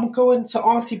mean? I'm going to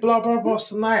Auntie blah blah blah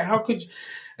tonight. How could you?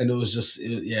 And it was just,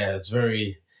 yeah, it's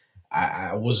very.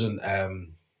 I wasn't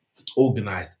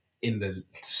organized in the to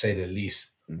say the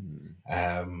least. Mm.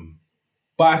 Um,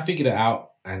 but I figured it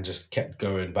out and just kept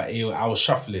going. But I was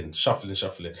shuffling.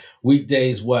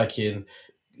 Weekdays working,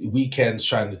 weekends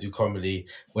trying to do comedy.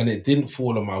 When it didn't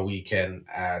fall on my weekend,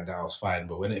 and I was fine.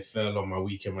 But when it fell on my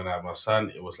weekend when I had my son,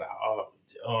 it was like,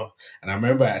 oh. And I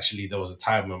remember actually there was a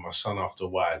time when my son, after a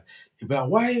while, he'd be like,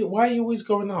 why are you always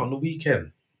going out on the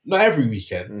weekend? Not every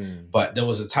weekend, Mm. but there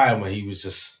was a time where he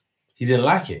didn't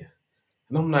like it.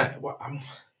 And I'm like, what? I'm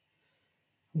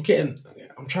getting,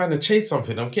 I'm trying to chase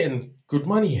something. I'm getting good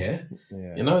money here.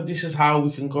 Yeah. This is how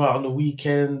we can go out on the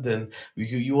weekend, and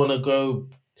you want to go,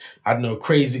 I don't know,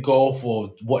 crazy golf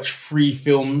or watch free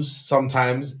films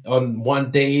sometimes on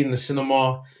one day in the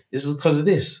cinema. This is because of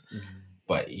this. Mm.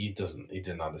 But he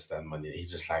didn't understand money.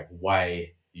 He's just like,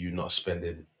 why you not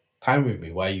spending time with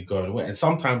me? Why are you going away? And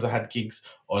sometimes I had gigs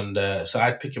so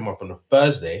I'd pick him up on a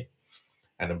Thursday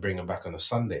and then bring them back on a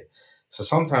Sunday. So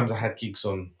sometimes I had gigs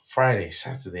on Friday,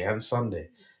 Saturday, and Sunday.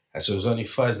 And so it was only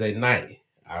Thursday night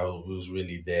I was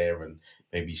really there and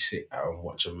maybe sit and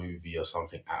watch a movie or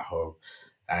something at home.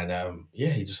 And yeah,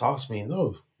 he just asked me,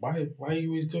 no, why are you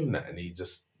always doing that? And he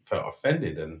just felt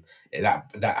offended, and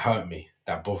that hurt me.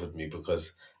 That bothered me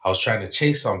because I was trying to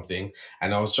chase something,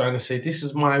 and I was trying to say, this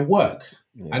is my work.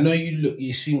 I Yeah. know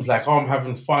it seems like, oh, I'm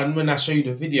having fun. When I show you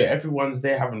the video, everyone's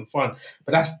there having fun.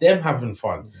 But that's them having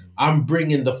fun. Mm. I'm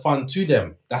bringing the fun to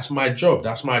them. That's my job.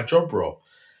 That's my job role.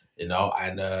 And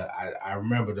I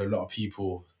remembered a lot of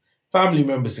people, family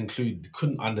members included,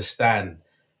 couldn't understand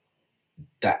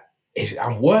that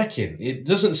I'm working. It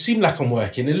doesn't seem like I'm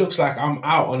working. It looks like I'm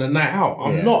out on a night out.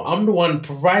 I'm Yeah. not. I'm the one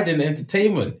providing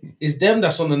entertainment. It's them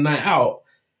that's on a night out.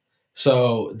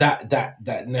 So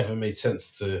that never made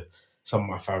sense to some of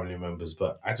my family members,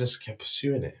 but I just kept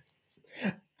pursuing it.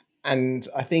 And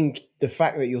I think the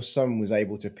fact that your son was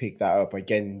able to pick that up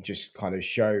again just kind of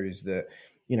shows that,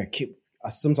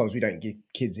 sometimes we don't give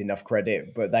kids enough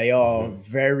credit, but they are Hmm.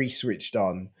 very switched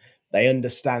on. They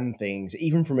understand things,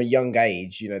 even from a young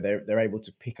age, they're able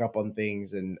to pick up on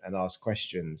things and ask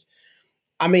questions.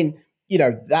 I mean,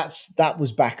 that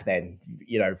was back then.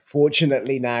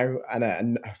 Fortunately now,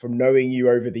 and from knowing you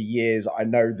over the years, I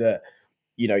know that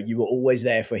you were always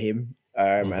there for him.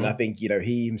 And I Hmm. think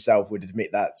he himself would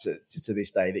admit that to this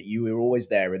day, that you were always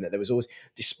there, and that there was always,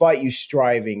 despite you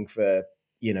striving for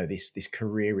this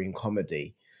career in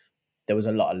comedy, there was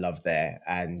a lot of love there,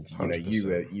 and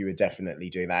 100%. you were definitely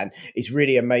doing that. And it's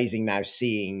really amazing now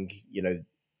seeing,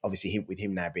 obviously with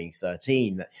him now being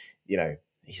 13, that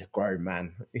he's a grown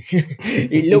man.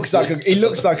 he looks like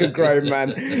a grown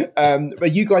man.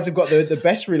 But you guys have got the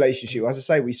best relationship. As I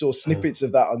say, we saw snippets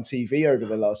of that on TV over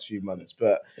the last few months,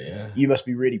 but Yeah. you must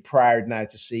be really proud now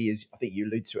to see, as I think you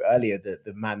alluded to earlier,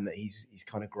 the man that he's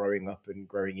kind of growing up and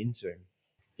growing into.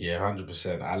 Yeah,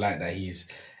 100%. I like that he's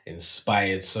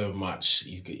inspired so much.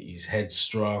 He's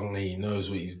headstrong. He knows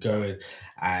where he's going,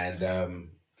 and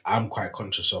I'm quite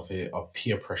conscious of it of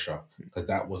peer pressure because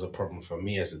that was a problem for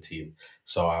me as a teen.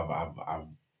 So I've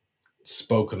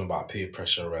spoken about peer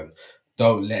pressure and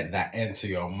don't let that enter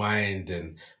your mind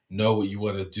and know what you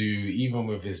want to do. Even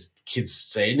with his kids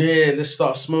saying, "Yeah, let's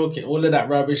start smoking," all of that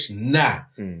rubbish. Nah,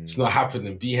 it's not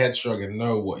happening. Be headstrong and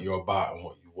know what you're about and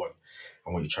what you want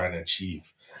and what you're trying to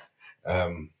achieve.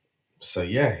 Um, so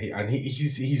yeah,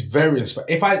 he's very inspired.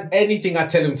 If I anything I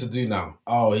tell him to do now,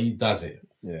 oh, he does it.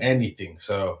 Yeah. Anything.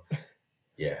 So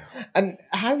yeah. And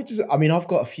how does I mean, I've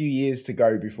got a few years to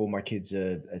go before my kids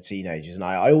are teenagers, and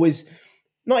I always,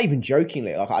 not even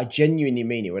jokingly, like I genuinely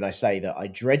mean it when I say that I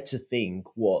dread to think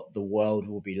what the world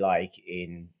will be like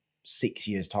in 6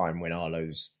 years' time when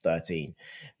Arlo's 13.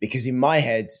 Because in my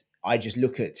head, I just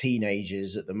look at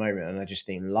teenagers at the moment and I just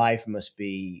think life must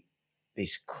be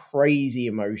this crazy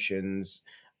emotions.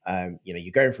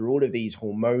 You're going through all of these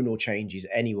hormonal changes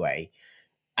anyway,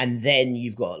 and then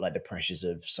you've got like the pressures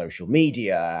of social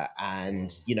media and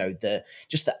the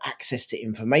just the access to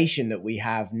information that we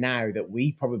have now that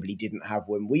we probably didn't have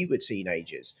when we were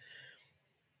teenagers.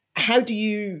 How do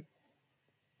you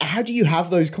have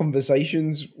those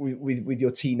conversations with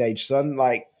your teenage son?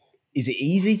 Like, is it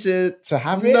easy to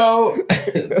have it? No,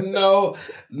 no,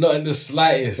 not in the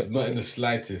slightest. Not in the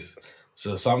slightest.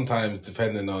 So sometimes,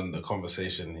 depending on the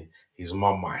conversation, his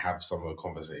mum might have some of the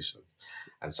conversations,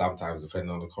 and sometimes, depending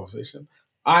on the conversation,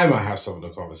 I might have some of the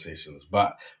conversations.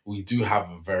 But we do have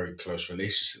a very close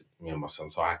relationship, me and my son.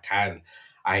 So I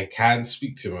can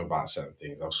speak to him about certain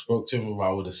things. I've spoke to him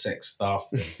about all the sex stuff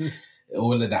and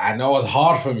all of that. I know it was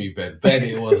hard for me, Ben. Ben,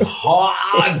 it was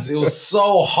hard. It was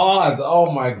so hard.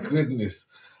 Oh my goodness.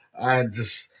 And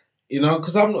just,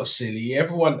 because I'm not silly.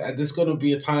 Everyone, there's going to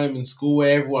be a time in school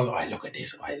where everyone, oh, look at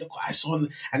this. Oh, look what I saw. And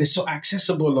it's so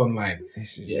accessible online.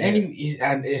 This is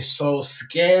And it's so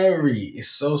scary. It's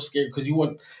so scary because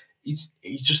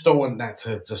you just don't want that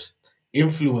to just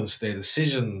influence their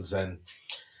decisions. And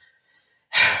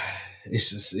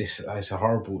it's a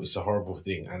horrible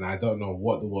thing, and I don't know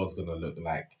what the world's gonna look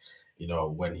like,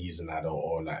 when he's an adult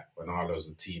or like when Arlo's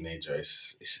a teenager. It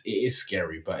is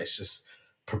scary, but it's just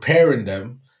preparing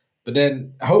them. But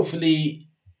then hopefully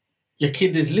your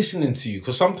kid is listening to you,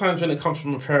 because sometimes when it comes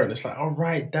from a parent, it's like, all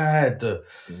right, Dad,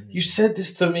 you said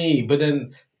this to me, but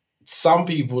then some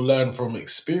people learn from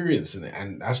experiencing it,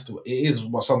 and it is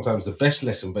what sometimes the best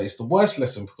lesson, but it's the worst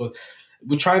lesson because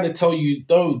we're trying to tell you,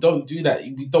 don't do that.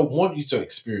 We don't want you to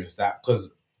experience that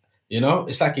because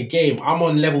it's like a game. I'm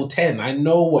on level 10. I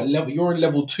know what level you're on,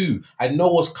 level 2. I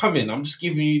know what's coming. I'm just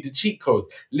giving you the cheat codes.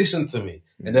 Listen to me.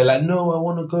 And they're like, no, I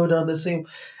want to go down the same.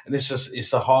 And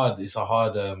it's a hard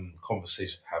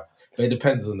conversation to have. But it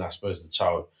depends on, I suppose, the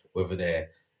child, whether they're,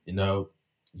 you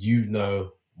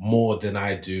know, more than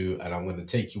I do, and I'm going to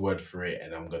take your word for it,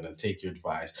 and I'm going to take your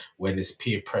advice when this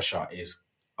peer pressure is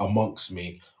amongst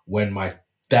me, when my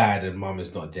dad and mum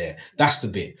is not there. That's the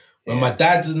bit. When my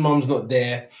dad and mum's not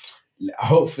there,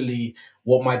 hopefully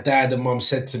what my dad and mum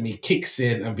said to me kicks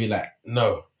in and be like,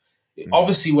 no.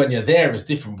 Obviously, when you're there, it's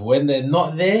different. But when they're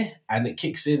not there and it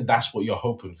kicks in, that's what you're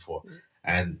hoping for.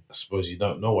 And I suppose you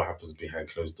don't know what happens behind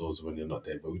closed doors when you're not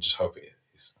there, but we just hope it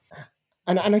is.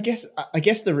 And I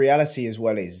guess the reality as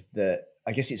well is that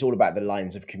I guess it's all about the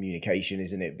lines of communication,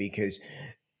 isn't it? Because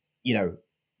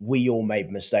we all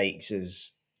made mistakes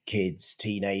as kids,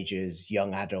 teenagers,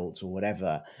 young adults, or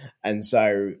whatever, and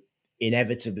so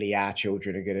inevitably our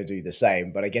children are going to do the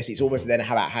same. But I guess it's almost then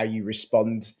about how you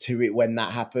respond to it when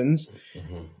that happens,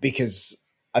 because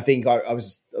I think I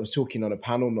was talking on a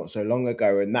panel not so long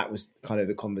ago, and that was kind of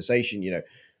the conversation.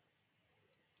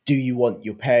 Do you want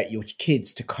your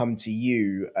kids to come to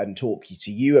you and talk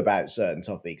to you about certain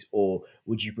topics, or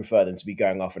would you prefer them to be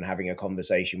going off and having a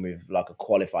conversation with like a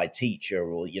qualified teacher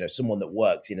or someone that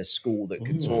works in a school that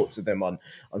can talk to them on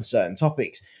certain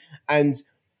topics? And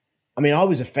I mean, I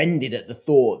was offended at the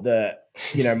thought that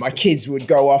my kids would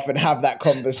go off and have that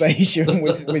conversation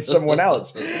with someone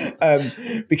else,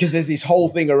 because there's this whole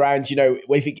thing around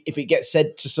if it gets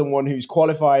said to someone who's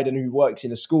qualified and who works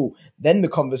in a school, then the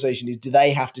conversation is, do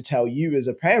they have to tell you as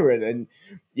a parent? And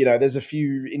there's a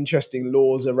few interesting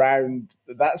laws around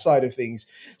that side of things.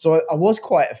 So I was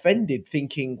quite offended,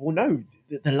 thinking, well, no,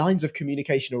 the lines of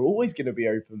communication are always going to be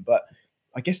open, but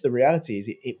I guess the reality is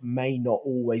it may not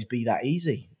always be that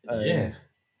easy.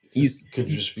 Could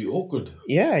just be awkward.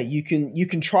 Yeah, you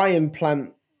can try and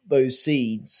plant those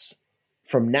seeds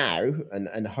from now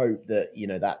and hope that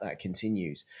that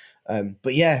continues.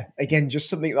 But yeah, again, just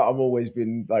something that I've always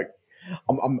been like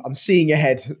I'm seeing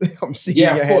ahead. I'm Yeah, seeing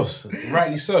of ahead course.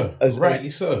 Rightly so. as Rightly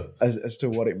so. as to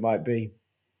what it might be.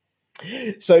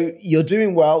 So you're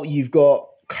doing well. You've got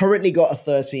currently got a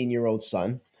 13-year-old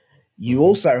son. You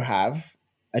also have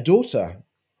a daughter.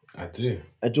 I do.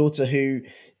 A daughter who,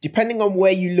 depending on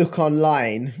where you look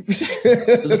online, I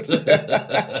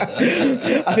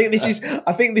think this is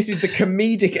the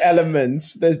comedic element.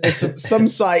 There's some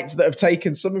sites that have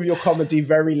taken some of your comedy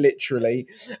very literally,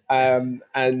 and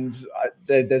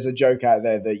there's a joke out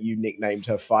there that you nicknamed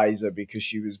her Pfizer because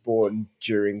she was born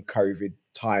during COVID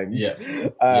times. Yeah.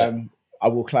 Yeah. I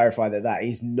will clarify that that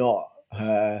is not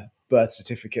her birth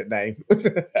certificate name.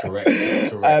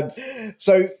 Correct.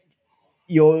 So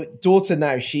your daughter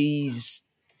now, she's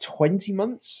 20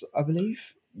 months, I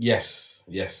believe. Yes.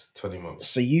 20 months.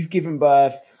 So you've given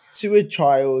birth to a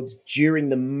child during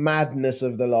the madness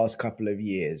of the last couple of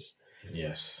years.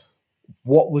 Yes.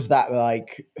 What was that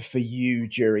like for you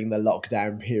during the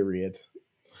lockdown period?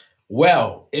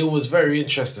 Well, it was very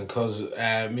interesting because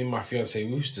me and my fiance,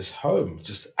 we was just home,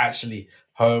 just actually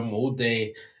home all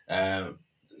day.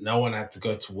 No one had to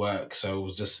go to work, so it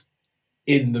was just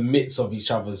in the midst of each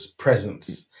other's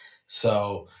presence.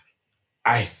 So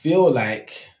I feel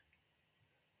like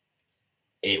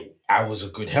I was a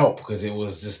good help because it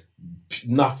was just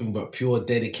nothing but pure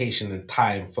dedication and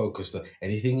time focused on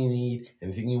anything you need,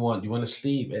 anything you want to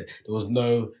sleep, and there was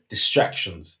no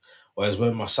distractions. Whereas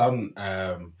when my son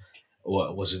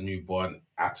was a newborn,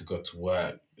 I had to go to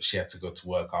work. She had to go to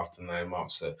work after 9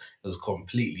 months, so it was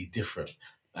completely different.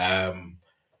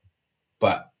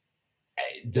 But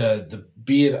the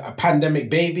being a pandemic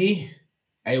baby,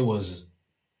 it was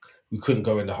we couldn't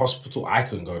go in the hospital. I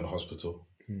couldn't go in the hospital.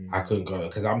 I couldn't go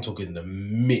because I'm talking in the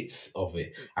midst of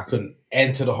it. I couldn't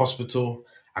enter the hospital.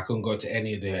 I couldn't go to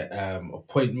any of the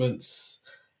appointments.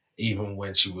 Even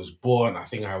when she was born, I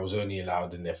think I was only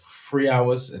allowed in there for 3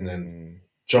 hours and then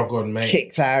jog on, mate.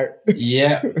 Kicked out.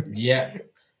 Yeah.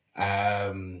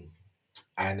 And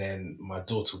then my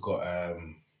daughter got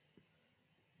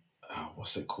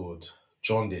what's it called?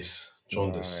 Jaundice.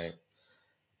 Right.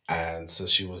 And so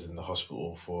she was in the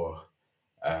hospital for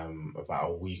about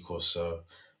a week or so.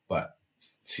 But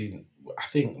see, I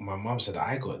think my mum said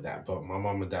I got that, but my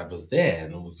mum and dad was there,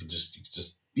 and you could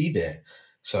just be there.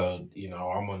 So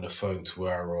I'm on the phone to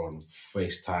her on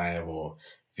FaceTime or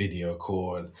video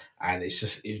call, and it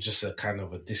was just a kind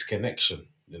of a disconnection,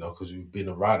 because we've been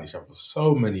around each other for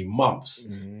so many months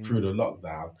through the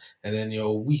lockdown, and then you're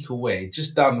a week away,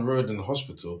 just down the road in the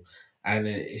hospital, and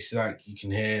it's like you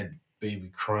can hear baby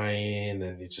crying,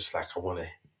 and it's just like I want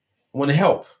to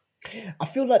help. I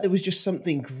feel like there was just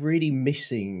something really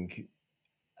missing.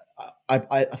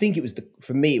 I think it was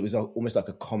for me, it was almost like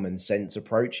a common sense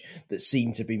approach that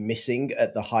seemed to be missing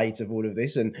at the height of all of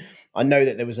this. And I know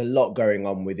that there was a lot going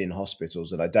on within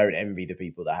hospitals, and I don't envy the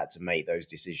people that had to make those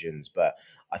decisions. But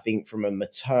I think from a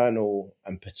maternal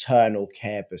and paternal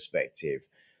care perspective,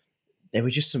 there were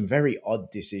just some very odd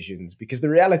decisions, because the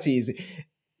reality is,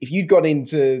 if you'd gone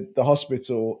into the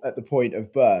hospital at the point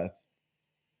of birth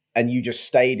and you just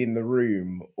stayed in the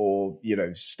room, or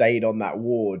stayed on that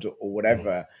ward or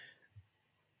whatever,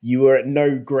 you were at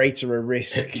no greater a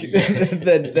risk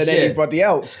than anybody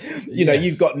else.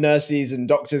 You've got nurses and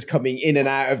doctors coming in and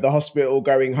out of the hospital,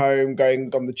 going home,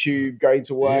 going on the tube, going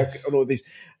to work, and all this,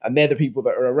 and they're the people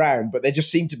that are around. But there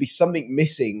just seemed to be something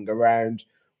missing around.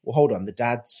 Well, hold on, the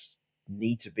dads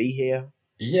need to be here.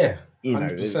 Yeah,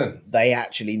 100%. They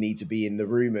actually need to be in the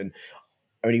room, and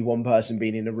only one person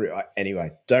being in the room.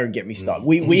 Anyway, don't get me started.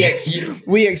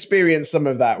 We experienced some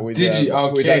of that with Did you?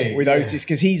 Okay, with Otis,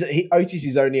 because Otis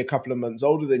is only a couple of months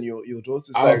older than your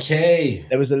daughter. So okay,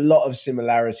 there was a lot of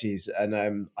similarities, and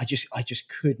I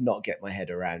just could not get my head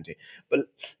around it. But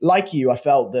like you, I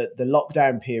felt that the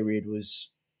lockdown period was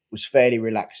fairly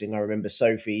relaxing. I remember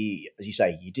Sophie, as you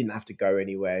say, you didn't have to go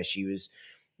anywhere. She was,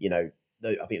 I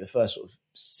think the first sort of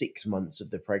 6 months of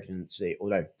the pregnancy, or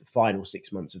no, the final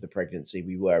 6 months of the pregnancy,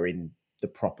 we were in the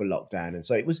proper lockdown. And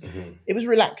so it was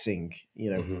relaxing,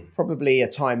 probably a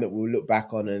time that we'll look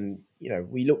back on, and,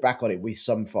 we look back on it with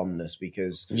some fondness,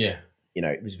 because,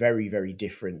 it was very, very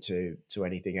different to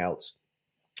anything else.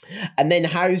 And then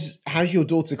how's your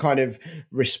daughter kind of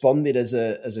responded as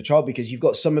a child? Because you've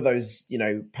got some of those,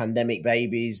 pandemic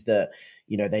babies that,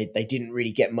 they didn't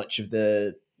really get much of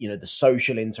the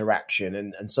social interaction,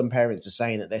 and some parents are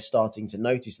saying that they're starting to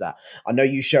notice that. I know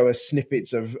you show us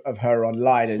snippets of her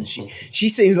online, and she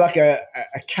seems like a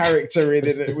character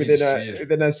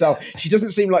within herself. She doesn't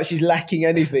seem like she's lacking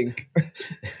anything.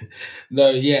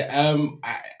 No, yeah.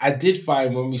 I did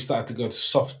find when we started to go to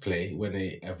soft play, when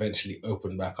they eventually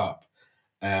opened back up,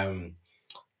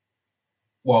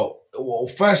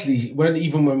 Firstly, when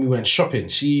we went shopping,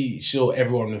 she saw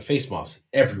everyone in face masks,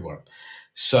 everyone.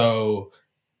 So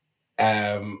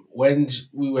when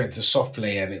we went to soft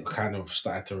play and it kind of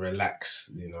started to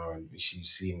relax, and she's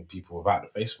seen people without the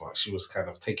face mask, she was kind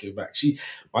of taken aback.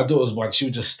 My daughter's one, she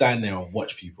would just stand there and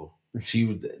watch people. She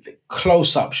would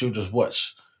close up, she would just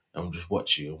watch and just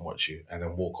watch you, and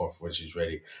then walk off when she's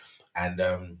ready.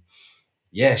 And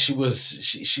yeah, she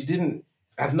didn't.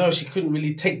 I don't know. She couldn't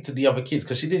really take to the other kids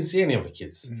because she didn't see any other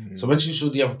kids. So when she saw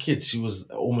the other kids, she was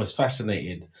almost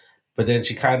fascinated. But then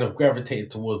she kind of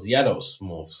gravitated towards the adults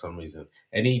more for some reason.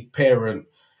 Any parent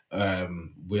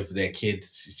with their kid,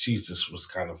 she just was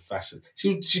kind of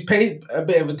fascinated. She paid a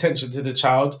bit of attention to the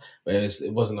child, but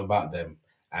it wasn't about them.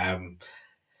 Um,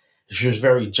 she was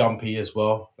very jumpy as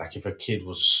well. Like if a kid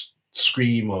was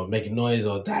scream or making noise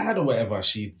or dad or whatever,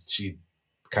 she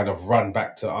kind of run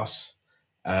back to us.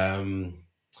 Um,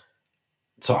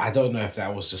 so I don't know if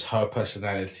that was just her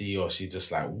personality or she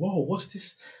just like, whoa, what's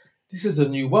this? This is a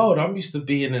new world. I'm used to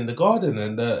being in the garden,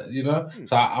 and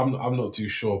So I'm not too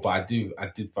sure, but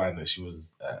I did find that she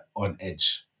was on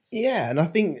edge. Yeah, and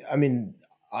I mean,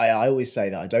 I always say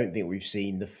that I don't think we've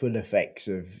seen the full effects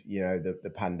of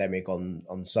the pandemic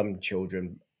on some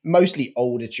children, mostly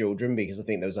older children, because I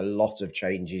think there was a lot of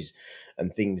changes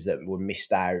and things that were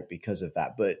missed out because of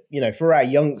that. But for our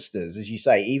youngsters, as you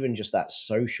say, even just that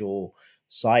social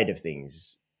side of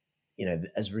things,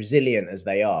 as resilient as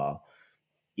they are,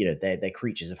 they're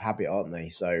creatures of habit, aren't they?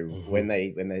 So when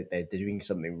Hmm. they're doing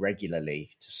something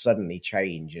regularly, to suddenly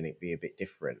change and it be a bit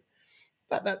different,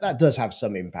 that does have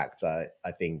some impact,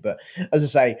 I think. But as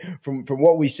I say, from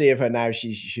what we see of her now,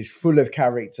 she's full of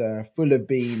character, full of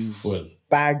beans, Full.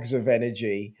 bags of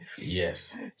energy.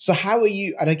 Yes. So how are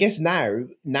you? And I guess now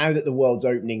that the world's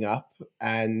opening up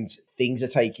and things are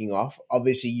taking off,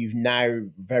 obviously you've now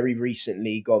very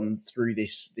recently gone through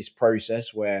this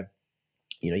process where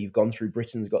you've gone through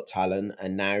Britain's Got Talent,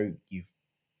 and now you've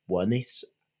won it.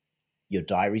 Your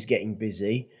diary's getting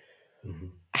busy. Hmm.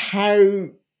 How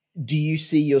do you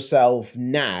see yourself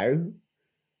now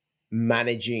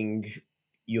managing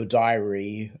your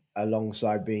diary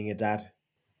alongside being a dad?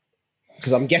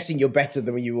 Because I'm guessing you're better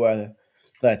than when you were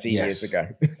 13 years Yes.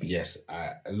 ago. Yes.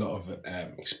 A lot of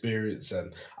experience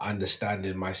and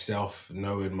understanding myself,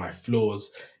 knowing my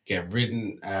flaws,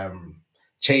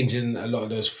 changing a lot of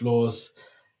those flaws.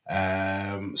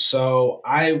 So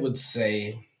I would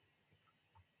say,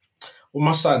 well,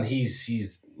 my son,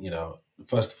 he's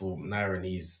first of all, Naren,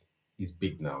 he's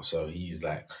big now, so he's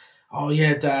like, oh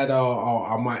yeah, dad,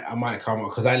 I might come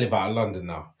because I live out of London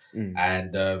now, Mm.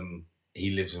 and he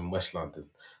lives in West London.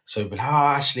 So, but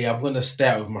actually, I'm gonna stay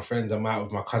out with my friends. I'm out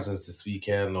with my cousins this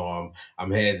weekend, or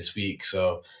I'm here this week.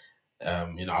 So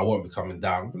I won't be coming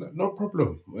down. But like, no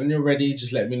problem. When you're ready,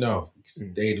 just let me know.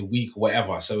 Mm. Day of the week,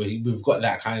 whatever. So we've got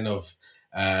that kind of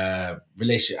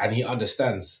relationship, and he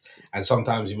understands. And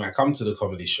sometimes he might come to the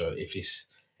comedy show if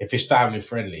it's family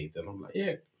friendly. Then I'm like,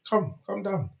 yeah, come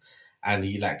down. And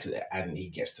he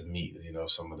gets to meet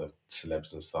some of the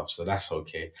celebs and stuff. So that's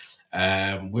okay.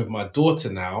 With my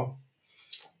daughter now,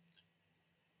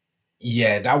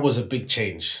 yeah, that was a big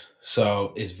change.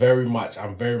 So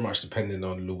I'm very much dependent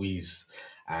on Louise,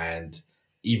 and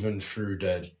even through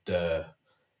the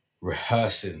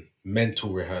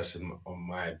mental rehearsing on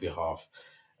my behalf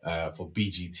for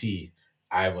BGT,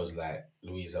 I was like,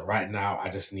 Louisa, right now I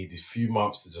just need a few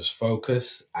months to just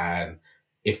focus, and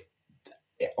if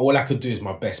all I could do is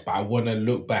my best, but I want to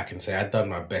look back and say I'd done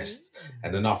my best.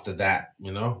 And then after that,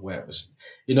 where it was,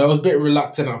 I was a bit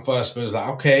reluctant at first, but it was like,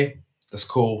 okay, that's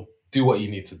cool. Do what you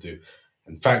need to do.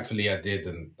 And thankfully I did.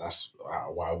 And that's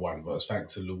why I won. But it's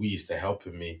thanks to Louise to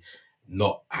helping me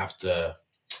not have to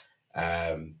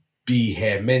um, be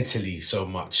here mentally so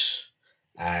much.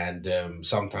 And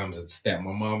sometimes I'd stay at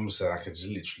my mum's and I could just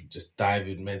literally just dive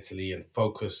in mentally and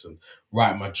focus and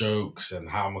write my jokes and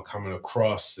how I'm coming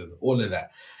across and all of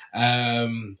that.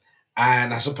 And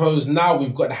I suppose now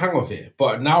we've got the hang of it.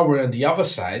 But now we're on the other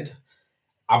side.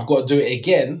 I've got to do it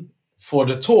again for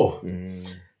the tour.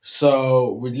 Mm.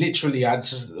 So we literally, I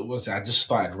just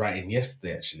started writing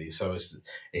yesterday actually. So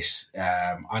it's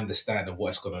understanding what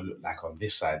it's gonna look like on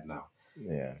this side now.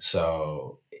 Yeah.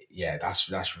 So yeah,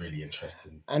 that's really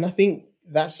interesting. And I think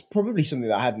that's probably something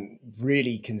that I hadn't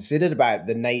really considered about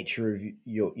the nature of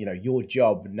your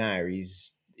job now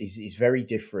is very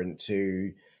different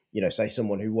to say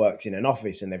someone who works in an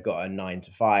office and they've got a 9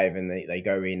 to 5 and they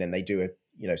go in and they do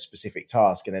a specific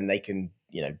task and then they can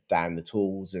down the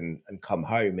tools and come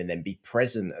home and then be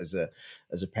present as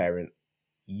a parent.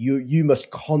 You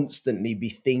must constantly be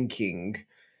thinking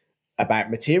about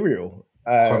material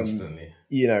Constantly.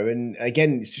 You know, and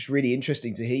again, it's just really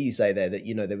interesting to hear you say there that,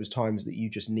 you know, there was times that you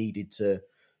just needed to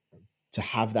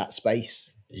have that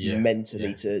space Yeah.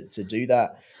 mentally Yeah. to do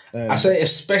that. I say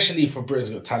especially for Britain's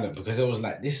Got Talent, because it was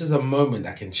like, this is a moment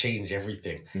that can change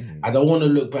everything. Mhm. I don't want to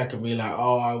look back and be like,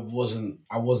 oh, I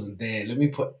wasn't there. Let me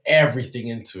put everything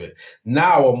into it.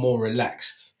 Now I'm more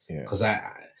relaxed Yeah. because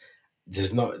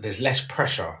there's less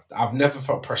pressure. I've never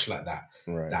felt pressure like that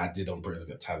Right. that I did on Britain's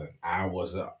Got Talent. I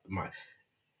was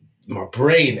my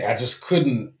brain, I just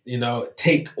couldn't,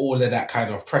 take all of that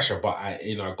kind of pressure. But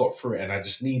I got through it, and I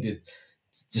just needed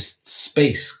just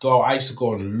space. I used to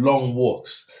go on long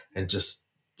walks and just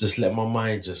let my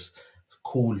mind just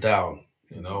cool down,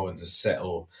 and just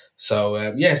settle.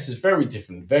 So yes, it's very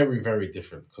different, very very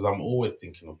different. Because I'm always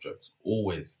thinking of jokes,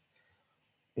 always.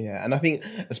 Yeah. And I think,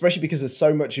 especially because there's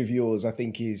so much of yours, I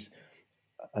think is,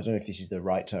 I don't know if this is the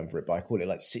right term for it, but I call it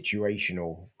like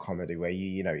situational comedy, where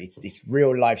it's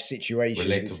real life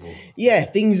situations.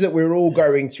 Relatable. Things that we're all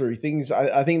going through. Things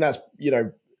I think that's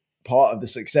part of the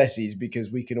success is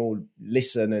because we can all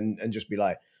listen and just be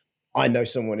like, I know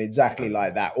someone exactly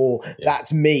like that, or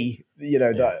that's me.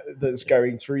 That's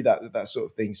going through that sort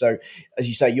of thing. So, as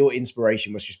you say, your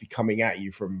inspiration must just be coming at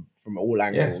you from all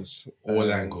angles. Yes,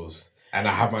 all angles. And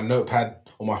I have my notepad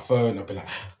on my phone. I'll be like,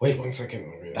 wait 1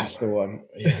 second. That's the one.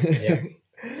 Yeah.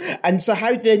 And so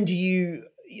how then do you,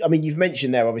 I mean, you've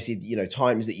mentioned there, obviously,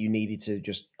 times that you needed to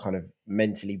just kind of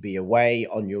mentally be away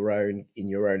on your own, in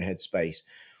your own headspace.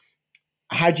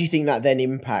 How do you think that then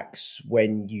impacts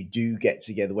when you do get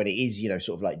together, when it is,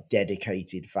 sort of like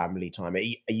dedicated family time? Are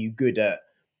you good at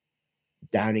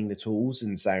downing the tools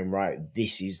and saying, right,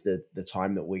 this is the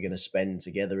time that we're going to spend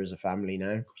together as a family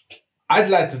now? I'd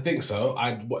like to think so.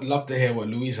 I'd love to hear what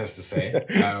Louise has to say.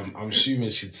 I'm assuming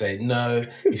she'd say, no,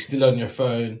 you're still on your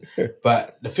phone.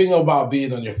 But the thing about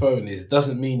being on your phone is, it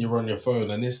doesn't mean you're on your phone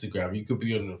on Instagram. You could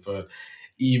be on your phone,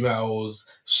 emails,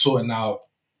 sorting out,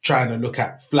 trying to look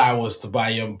at flowers to buy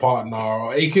your partner,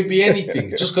 or it could be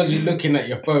anything. Just because you're looking at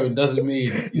your phone doesn't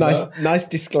mean, Nice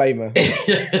disclaimer.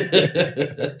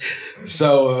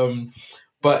 So,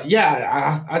 but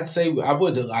yeah, I'd say I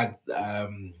would.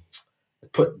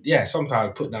 Sometimes I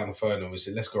put down the phone and we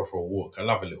say, let's go for a walk. I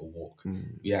love a little walk.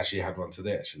 We actually had one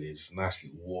today, actually, just a nice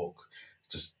little walk,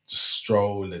 just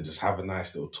stroll and just have a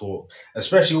nice little talk,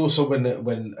 especially also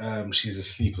when she's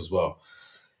asleep as well.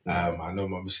 I know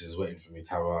my missus is waiting for me to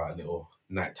have a little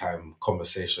nighttime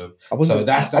conversation. I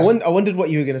wondered what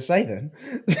you were going to say then.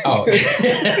 Oh.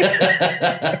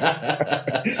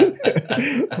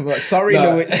 I'm like, sorry,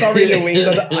 Louise.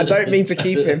 I don't mean to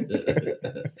keep him.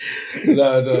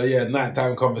 No,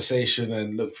 nighttime conversation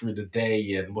and look through the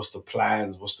day and what's the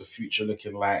plans, what's the future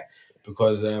looking like.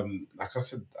 Because, like I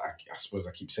said, I suppose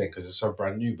I keep saying because it's so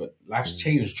brand new, but life's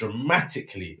changed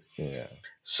dramatically. Yeah.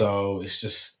 So it's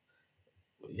just,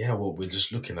 we're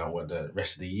just looking at what the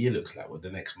rest of the year looks like, what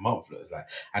the next month looks like.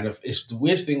 And it's the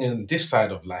weird thing in this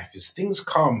side of life is things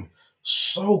come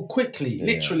so quickly. Yeah.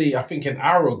 Literally, I think an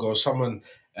hour ago, someone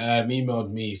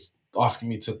emailed me asking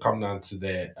me to come down to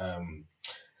their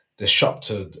shop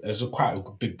it's quite a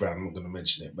big brand, I'm not going to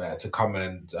mention it, but to come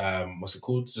and, what's it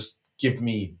called? Just give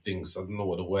me things. I don't know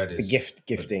what the word is.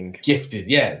 Gifting. Gifted,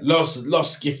 yeah.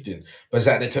 Lost gifting. But it's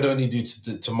like they could only do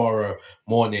tomorrow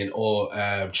morning or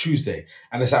Tuesday.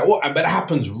 And it's like, what? But it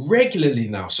happens regularly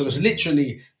now. So it's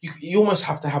literally, you almost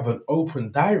have to have an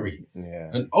open diary. Yeah.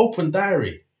 An open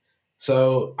diary.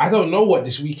 So I don't know what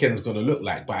this weekend's going to look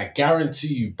like, but I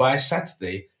guarantee you by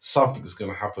Saturday, something's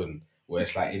going to happen where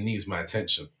it's like, it needs my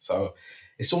attention. So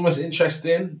it's almost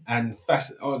interesting and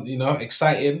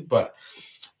exciting, but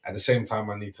at the same time,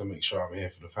 I need to make sure I'm here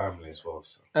for the family as well.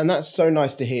 So. And that's so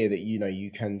nice to hear that,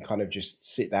 you can kind of just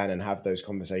sit down and have those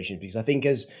conversations, because I think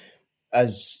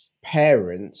as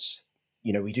parents,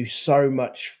 we do so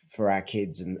much for our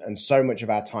kids, and so much of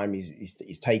our time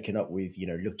is taken up with,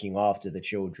 looking after the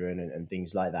children and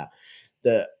things like that.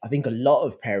 That I think a lot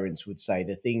of parents would say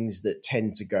the things that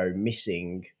tend to go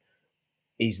missing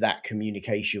is that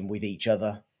communication with each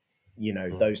other.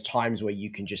 Those times where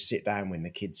you can just sit down when the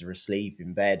kids are asleep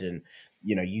in bed and,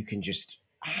 you can just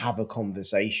have a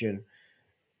conversation.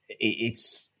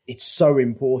 It's so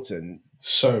important.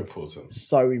 So important.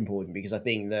 So important, because I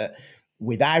think that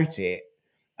without it,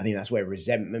 I think that's where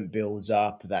resentment builds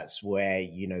up. That's where,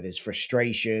 there's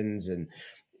frustrations, and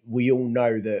we all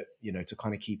know that, to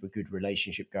kind of keep a good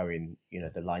relationship going,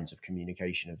 the lines of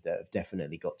communication have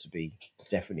definitely got to be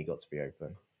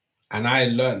open. And I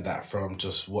learned that from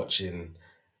just watching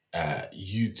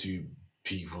YouTube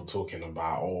people talking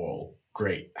about, oh,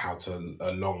 great, how to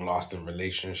a long lasting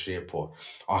relationship, or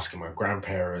asking my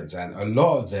grandparents. And a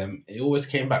lot of them, it always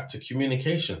came back to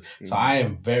communication. So I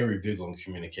am very big on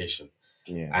communication.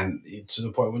 Yeah. And to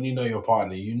the point when you know your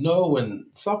partner, you know when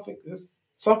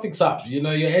something's up. You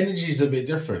know, your energy is a bit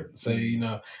different. So, you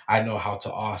know, I know how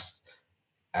to ask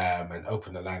and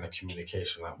open the line of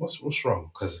communication. Like, what's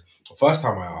wrong? Because the first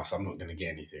time I ask, I'm not going to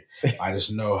get anything. I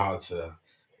just know how to,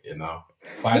 you know,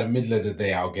 by the middle of the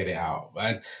day, I'll get it out.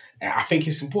 And I think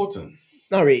it's important.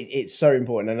 No, it's so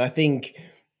important. And I think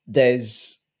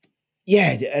there's,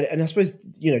 yeah, and I suppose,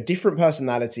 you know, different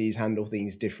personalities handle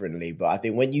things differently. But I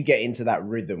think when you get into that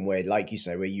rhythm where, like you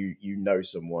say, where you know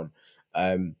someone,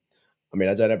 I mean,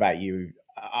 I don't know about you.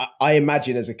 I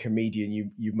imagine as a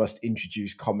comedian, you must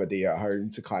introduce comedy at home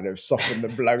to kind of soften the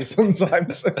blow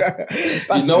sometimes.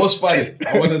 You know what's funny?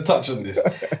 I want to touch on this.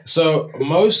 So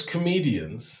most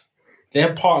comedians,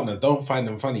 their partner don't find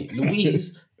them funny.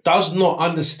 Louise does not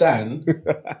understand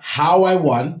how I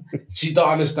won. She don't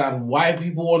understand why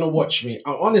people want to watch me.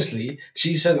 And honestly,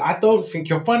 she said, I don't think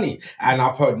you're funny. And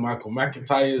I've heard Michael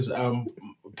McIntyre's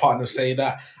partner say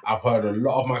that. I've heard a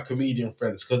lot of my comedian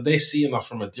friends, because they're seeing us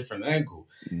from a different angle.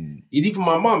 And even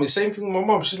my mom, the same thing with my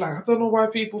mom. She's like, I don't know why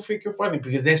people think you're funny,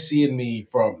 because they're seeing me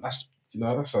from, that's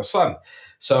her son.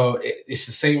 So it's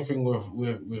the same thing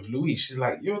with Louise. She's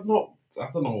like, you're not, I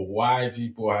don't know why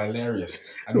people are hilarious.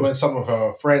 And when some of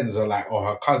her friends are like, or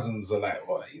her cousins are like,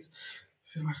 what, she's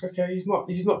like, okay, he's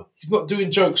not doing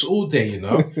jokes all day, you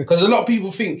know? Because a lot of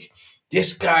people think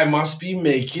this guy must be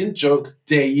making jokes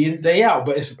day in, day out,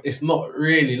 but it's not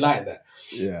really like that.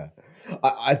 Yeah.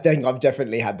 I think I've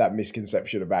definitely had that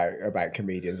misconception about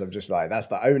comedians. I'm just like, that's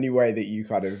the only way that you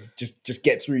kind of just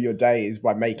get through your day is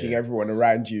by making everyone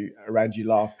around you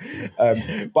laugh.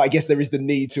 But I guess there is the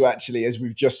need to actually, as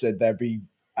we've just said, there be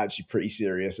actually pretty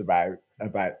serious about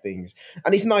things.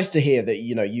 And it's nice to hear that,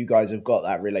 you know, you guys have got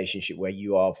that relationship where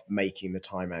you are making the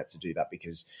time out to do that,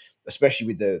 because especially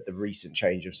with the recent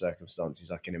change of circumstances,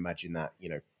 I can imagine that, you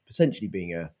know, potentially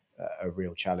being a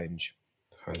real challenge.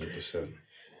 100%.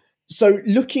 So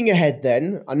looking ahead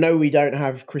then, I know we don't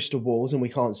have crystal balls and we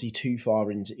can't see too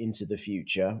far into the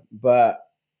future, but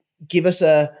give us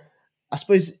I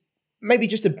suppose, maybe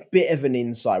just a bit of an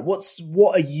insight.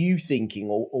 What are you thinking,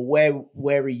 or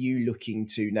where are you looking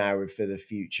to now for the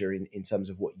future in terms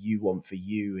of what you want for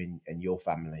you and your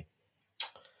family?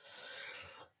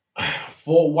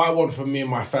 For what I want for me and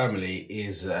my family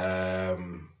is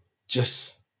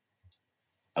just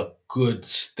a good,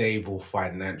 stable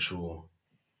financial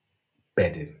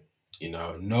bedding. You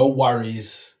know, no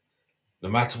worries. No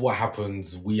matter what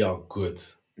happens, we are good.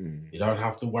 You don't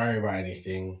have to worry about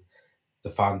anything. The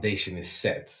foundation is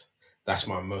set. That's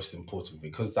my most important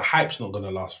thing, because the hype's not going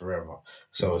to last forever.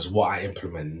 So it's what I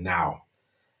implement now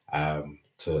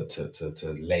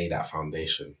to lay that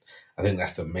foundation. I think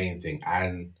that's the main thing.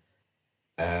 And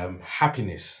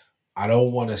happiness. I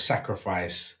don't want to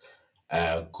sacrifice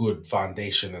a good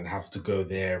foundation and have to go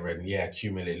there and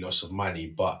accumulate lots of money,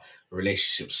 but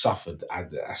relationships suffered.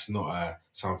 That's not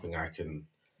something I can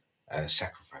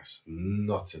sacrifice.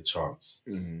 Not a chance.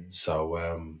 So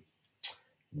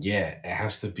it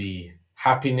has to be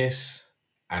happiness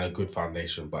and a good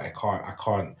foundation, but I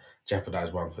can't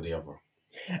jeopardize one for the other.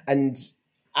 And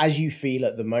as you feel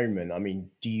at the moment, I mean,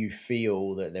 do you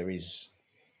feel that there is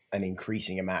an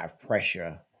increasing amount of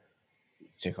pressure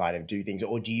to kind of do things,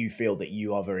 or do you feel that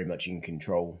you are very much in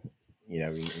control, you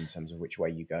know, in terms of which way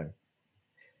you go?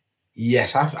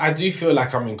 Yes, I do feel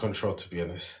like I'm in control, to be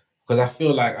honest, because I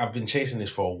feel like I've been chasing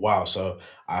this for a while. So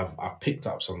I've picked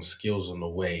up some skills on the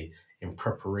way in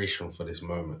preparation for this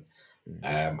moment.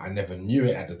 I never knew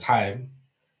it at the time,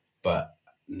 but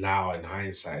now in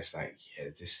hindsight, it's like,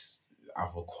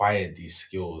 I've acquired these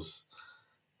skills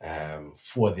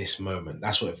for this moment.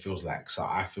 That's what it feels like. So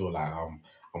I feel like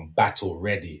I'm battle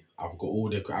ready. I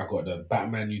got the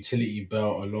Batman utility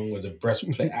belt along with the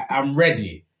breastplate. I'm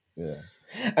ready. Yeah.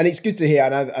 And it's good to hear.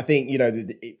 And I think, you know,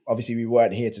 obviously we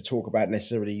weren't here to talk about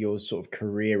necessarily your sort of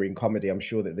career in comedy. I'm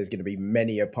sure that there's going to be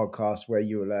many a podcast where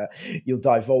you'll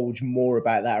divulge more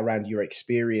about that around your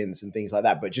experience and things like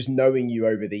that. But just knowing you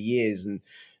over the years and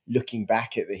looking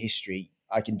back at the history,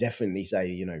 I can definitely say,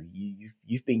 you know,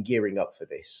 you've been gearing up for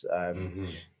this.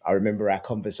 I remember our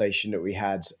conversation that we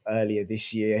had earlier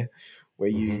this year, where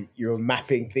you were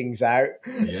mapping things out.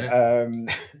 Yeah.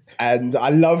 And I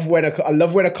love when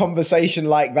a conversation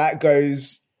like that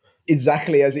goes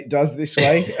exactly as it does this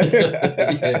way,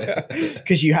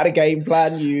 because you had a game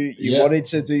plan, you wanted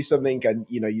to do something, and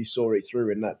you know you saw it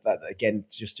through, and that again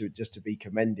just to be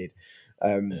commended.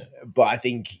 But I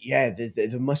think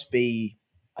there must be,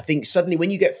 I think suddenly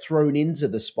when you get thrown into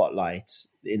the spotlight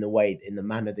in the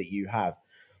manner that you have,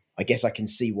 I guess I can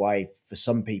see why for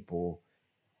some people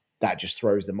that just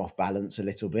throws them off balance a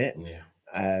little bit. Yeah.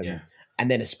 Yeah. Um, and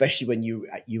then especially when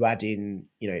you add in,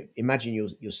 imagine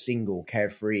you're single,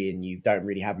 carefree, and you don't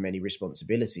really have many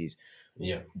responsibilities.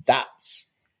 Yeah. That's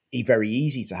very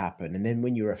easy to happen. And then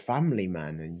when you're a family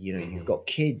man, and you've Mm-hmm. got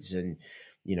kids, and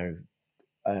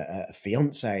a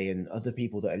fiance, and other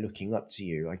people that are looking up to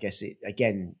you, I guess it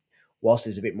again, whilst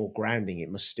there's a bit more grounding, it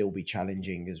must still be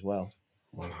challenging as well.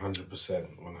 100%.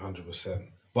 100%.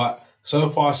 But so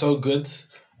far, so good.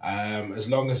 As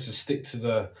long as you stick to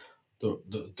the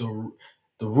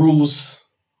rules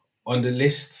on the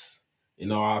list,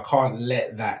 I can't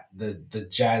let that the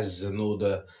jazz and all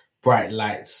the bright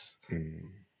lights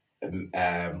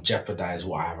Mm, jeopardize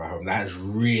what I have at home. That is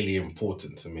really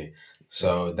important to me.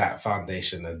 So that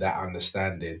foundation and that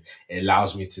understanding, it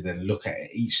allows me to then look at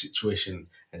each situation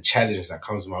and challenge that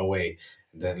comes my way,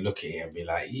 and then look at it and be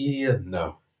like, yeah,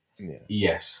 no, yeah.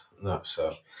 yes, no.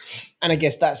 So And I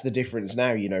guess that's the difference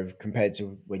now, compared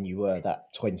to when you were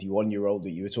that 21-year-old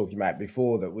that you were talking about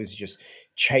before, that was just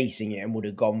chasing it and would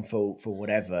have gone for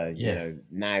whatever. yeah,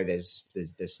 Now there's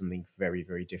something very,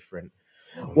 very different.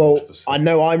 Well, I 100%.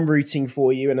 know I'm rooting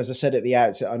for you, and as I said at the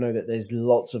outset, I know that there's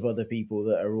lots of other people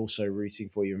that are also rooting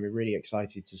for you, and we're really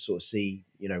excited to sort of see,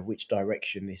 which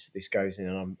direction this goes in.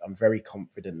 And I'm very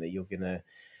confident that you're gonna,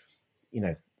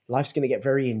 life's gonna get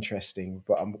very interesting.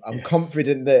 But I'm Yes,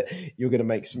 confident that you're gonna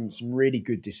make some really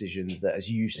good decisions that, as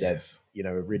you said, yes,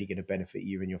 are really gonna benefit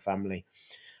you and your family.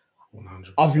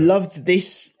 I've 100%. loved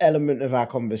this element of our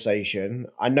conversation.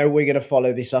 I know we're going to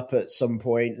follow this up at some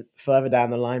point further down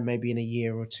the line, maybe in a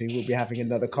year or two. We'll be having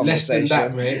another Less than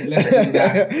that, conversation, mate. Less than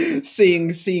that.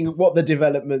 seeing what the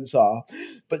developments are.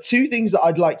 But two things that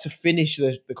I'd like to finish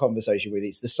the conversation with.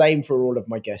 It's the same for all of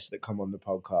my guests that come on the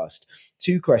podcast.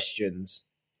 Two questions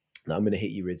that I'm going to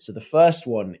hit you with. So the first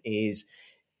one is,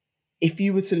 if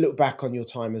you were to look back on your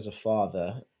time as a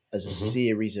father as a Hmm.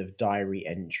 series of diary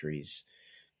entries,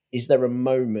 is there a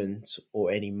moment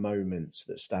or any moments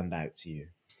that stand out to you?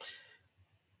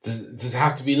 Does it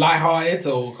have to be lighthearted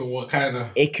or what kind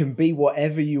of? It can be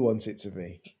whatever you want it to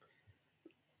be.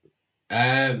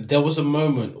 There was a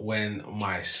moment when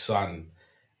my son,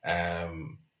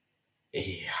 um,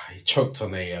 he choked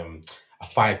on a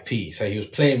 5p. So he was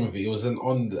playing with it. It was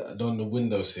on the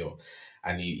windowsill,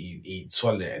 and he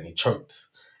swallowed it and he choked.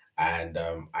 And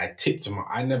I tipped him up.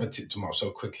 I never tipped him up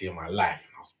so quickly in my life.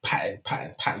 I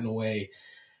was patting away,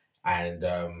 and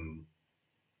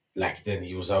like then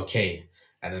he was okay.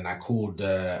 And then I called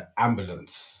the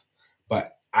ambulance,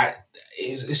 but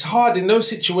it's hard in those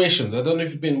situations. I don't know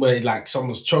if you've been where like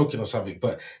someone's choking or something,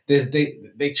 but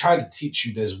they try to teach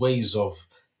you there's ways of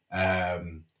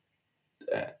um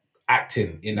uh,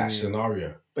 acting in that Mm,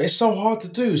 scenario. But it's so hard to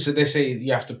do. So they say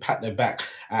you have to pat their back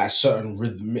at a certain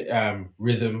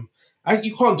rhythm.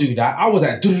 You can't do that. I was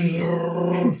like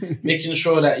making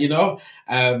sure that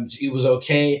it was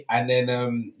okay. And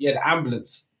then yeah, the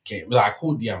ambulance came. Well, I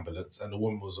called the ambulance, and the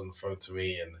woman was on the phone to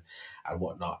me and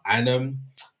whatnot. And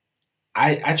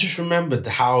I just remembered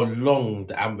how long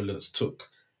the ambulance took.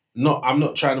 I'm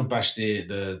not trying to bash the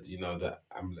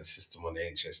ambulance system on the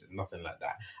NHS, nothing like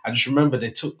that. I just remember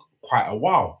they took quite a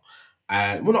while.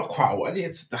 And well, not quite a while.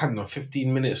 It's, I don't know,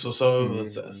 15 minutes or so.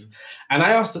 mm, And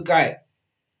I asked the guy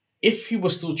if he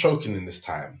was still choking in this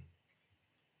time,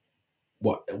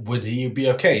 what would he be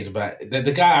okay? But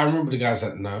the guy, I remember the guy's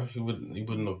like, no, he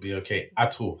would not be okay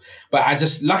at all. But I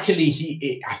just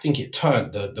luckily I think it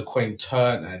turned, the coin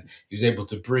turned, and he was able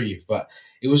to breathe. But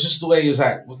it was just the way he was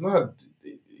like, well, no,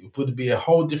 it would be a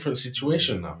whole different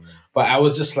situation now. mm, But I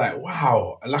was just like,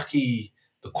 wow, lucky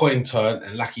the coin turned,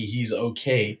 and lucky he's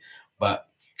okay. But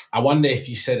I wonder if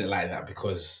he said it like that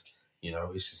because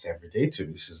it's just every day to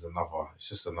him. It's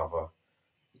just another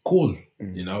cool,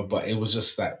 mm. but it was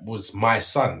just that was my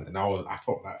son, and I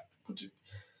felt like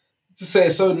to say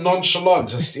it so nonchalant,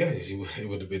 just yeah, it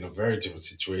would have been a very different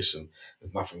situation.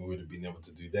 There's nothing we would have been able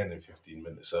to do then in 15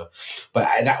 minutes. So, but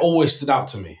that always stood out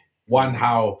to me. One,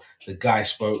 how the guy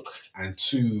spoke, and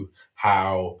two,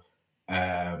 how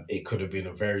it could have been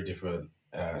a very different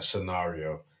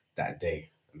scenario that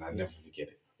day, and I never forget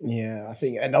it. Yeah, I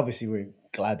think, and obviously we're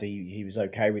glad he was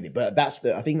okay with it. But I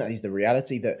think that is the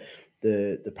reality, that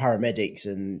the paramedics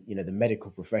and the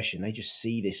medical profession, they just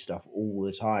see this stuff all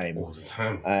the time. All the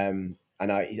time.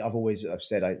 And I've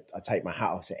said I take my hat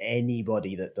off to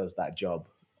anybody that does that job,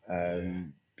 Yeah,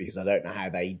 because I don't know how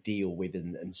they deal with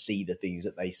and see the things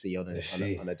that they see on let's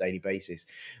see. on a daily basis.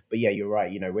 But yeah, you're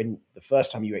right. When the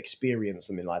first time you experience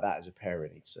something like that as a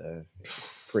parent, it's a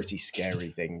pretty scary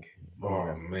thing.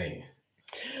 Oh, mate.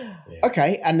 Yeah.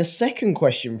 Okay, and the second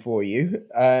question for you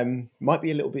might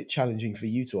be a little bit challenging for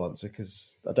you to answer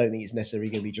because I don't think it's necessarily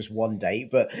going to be just one date.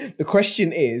 But the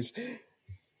question is: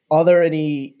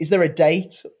 is there a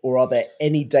date, or are there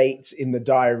any dates in the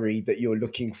diary that you're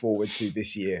looking forward to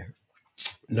this year?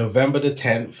 November the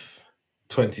 10th,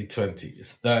 2020.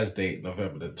 It's Thursday,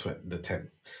 November the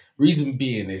 10th. Reason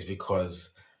being is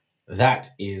because that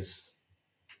is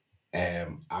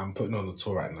I'm putting on the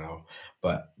tour right now,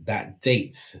 but that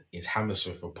date is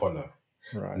Hammersmith Apollo.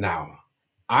 Right. Now,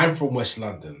 I'm from West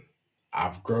London.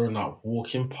 I've grown up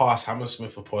walking past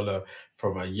Hammersmith Apollo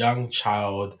from a young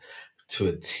child to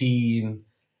a teen.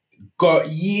 Got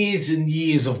years and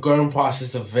years of going past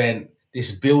this event,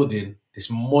 this building, this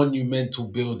monumental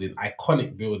building,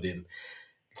 iconic building,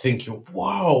 thinking,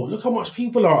 wow, look how much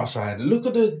people are outside. Look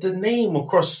at the name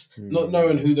across, not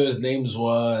knowing who those names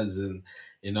was, and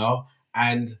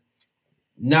and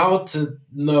now to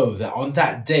know that on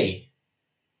that day,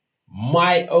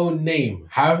 my own name,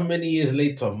 however many years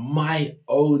later, my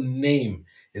own name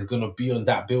is going to be on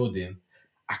that building.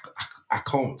 I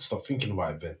can't stop thinking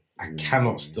about it, Ben. I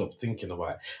cannot stop thinking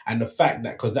about it. And the fact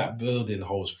that, because that building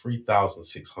holds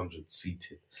 3,600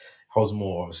 seated, holds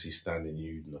more obviously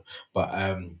standing, but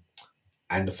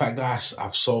and the fact that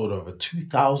I've sold over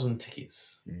 2,000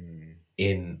 tickets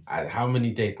in how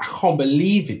many days? I can't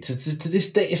believe it. To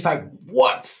this day, it's like,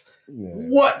 what? Yeah.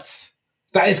 What?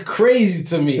 That is crazy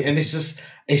to me. And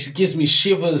it gives me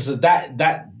shivers.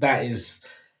 That is,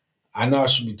 I know I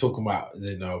should be talking about,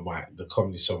 the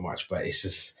comedy so much, but it's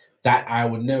just that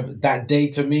that day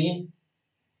to me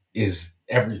is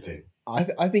everything.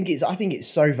 I think it's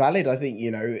so valid. I think,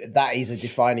 that is a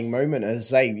defining moment.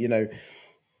 As I say,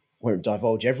 won't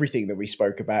divulge everything that we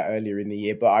spoke about earlier in the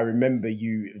year, but I remember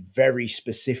you very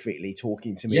specifically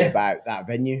talking to me about that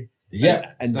venue.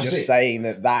 Yeah. And just saying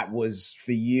that was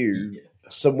for you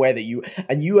somewhere that you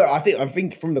were, I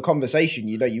think from the conversation,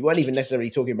 you weren't even necessarily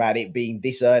talking about it being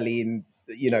this early in,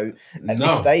 at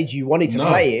this stage. You wanted to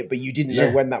play it, but you didn't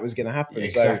know when that was going to happen.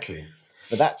 Exactly. So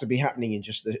for that to be happening in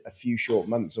just a few short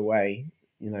months away,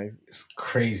 it's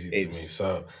crazy to me.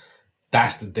 So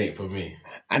that's the date for me.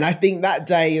 And I think that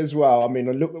day as well. I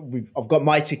mean, I've got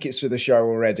my tickets for the show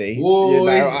already. Whoa.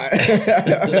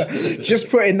 Just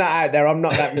putting that out there. I'm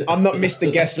not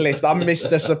Mr. Guest List. I'm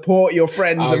Mr. Support your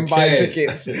friends and buy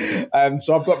tickets.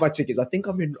 So I've got my tickets. I think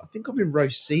I'm in row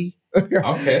C.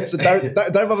 Okay. So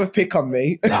don't bother pick on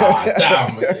me.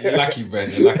 Damn. You're lucky, Ben.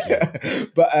 You're lucky.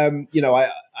 But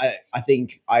I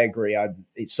think I agree.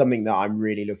 It's something that I'm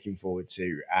really looking forward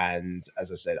to. And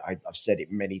as I said, I've said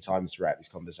it many times throughout this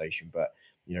conversation, but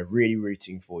really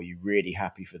rooting for you, really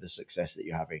happy for the success that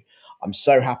you're having. I'm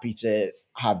so happy to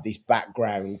have this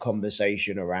background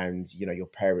conversation around, your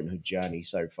parenthood journey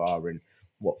so far and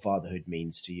what fatherhood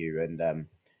means to you. And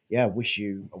I wish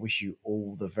you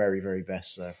all the very, very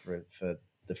best for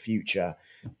the future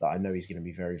that I know is going to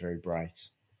be very, very bright.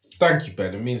 Thank you,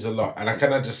 Ben. It means a lot. And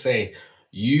I just say,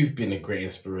 you've been a great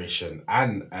inspiration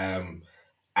and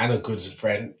a good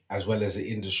friend, as well as an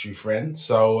industry friend.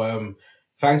 So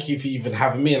thank you for even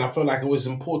having me. And I feel like it was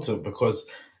important because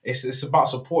it's about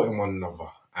supporting one another.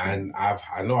 And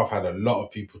I know I've had a lot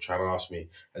of people trying to ask me,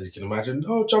 as you can imagine,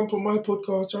 jump on my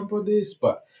podcast, jump on this.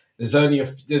 But there's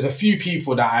a few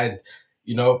people that I'd,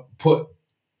 put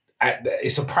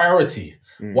it's a priority.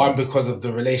 One, because of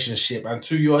the relationship, and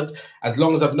two, as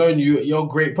long as I've known you, you're a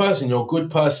great person. You're a good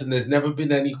person. There's never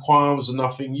been any qualms or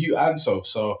nothing. You and so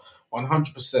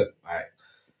 100%.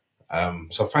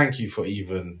 So thank you for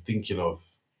even thinking of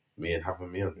me and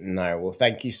having me on. No, well,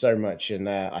 thank you so much. And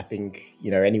I think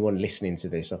anyone listening to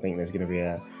this, I think there's going to be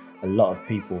a lot of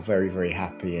people very, very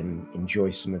happy and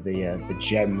enjoy some of the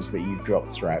gems that you've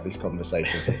dropped throughout this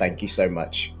conversation. So thank you so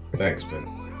much. Thanks, Ben.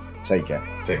 Take care.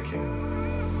 Take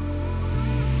care.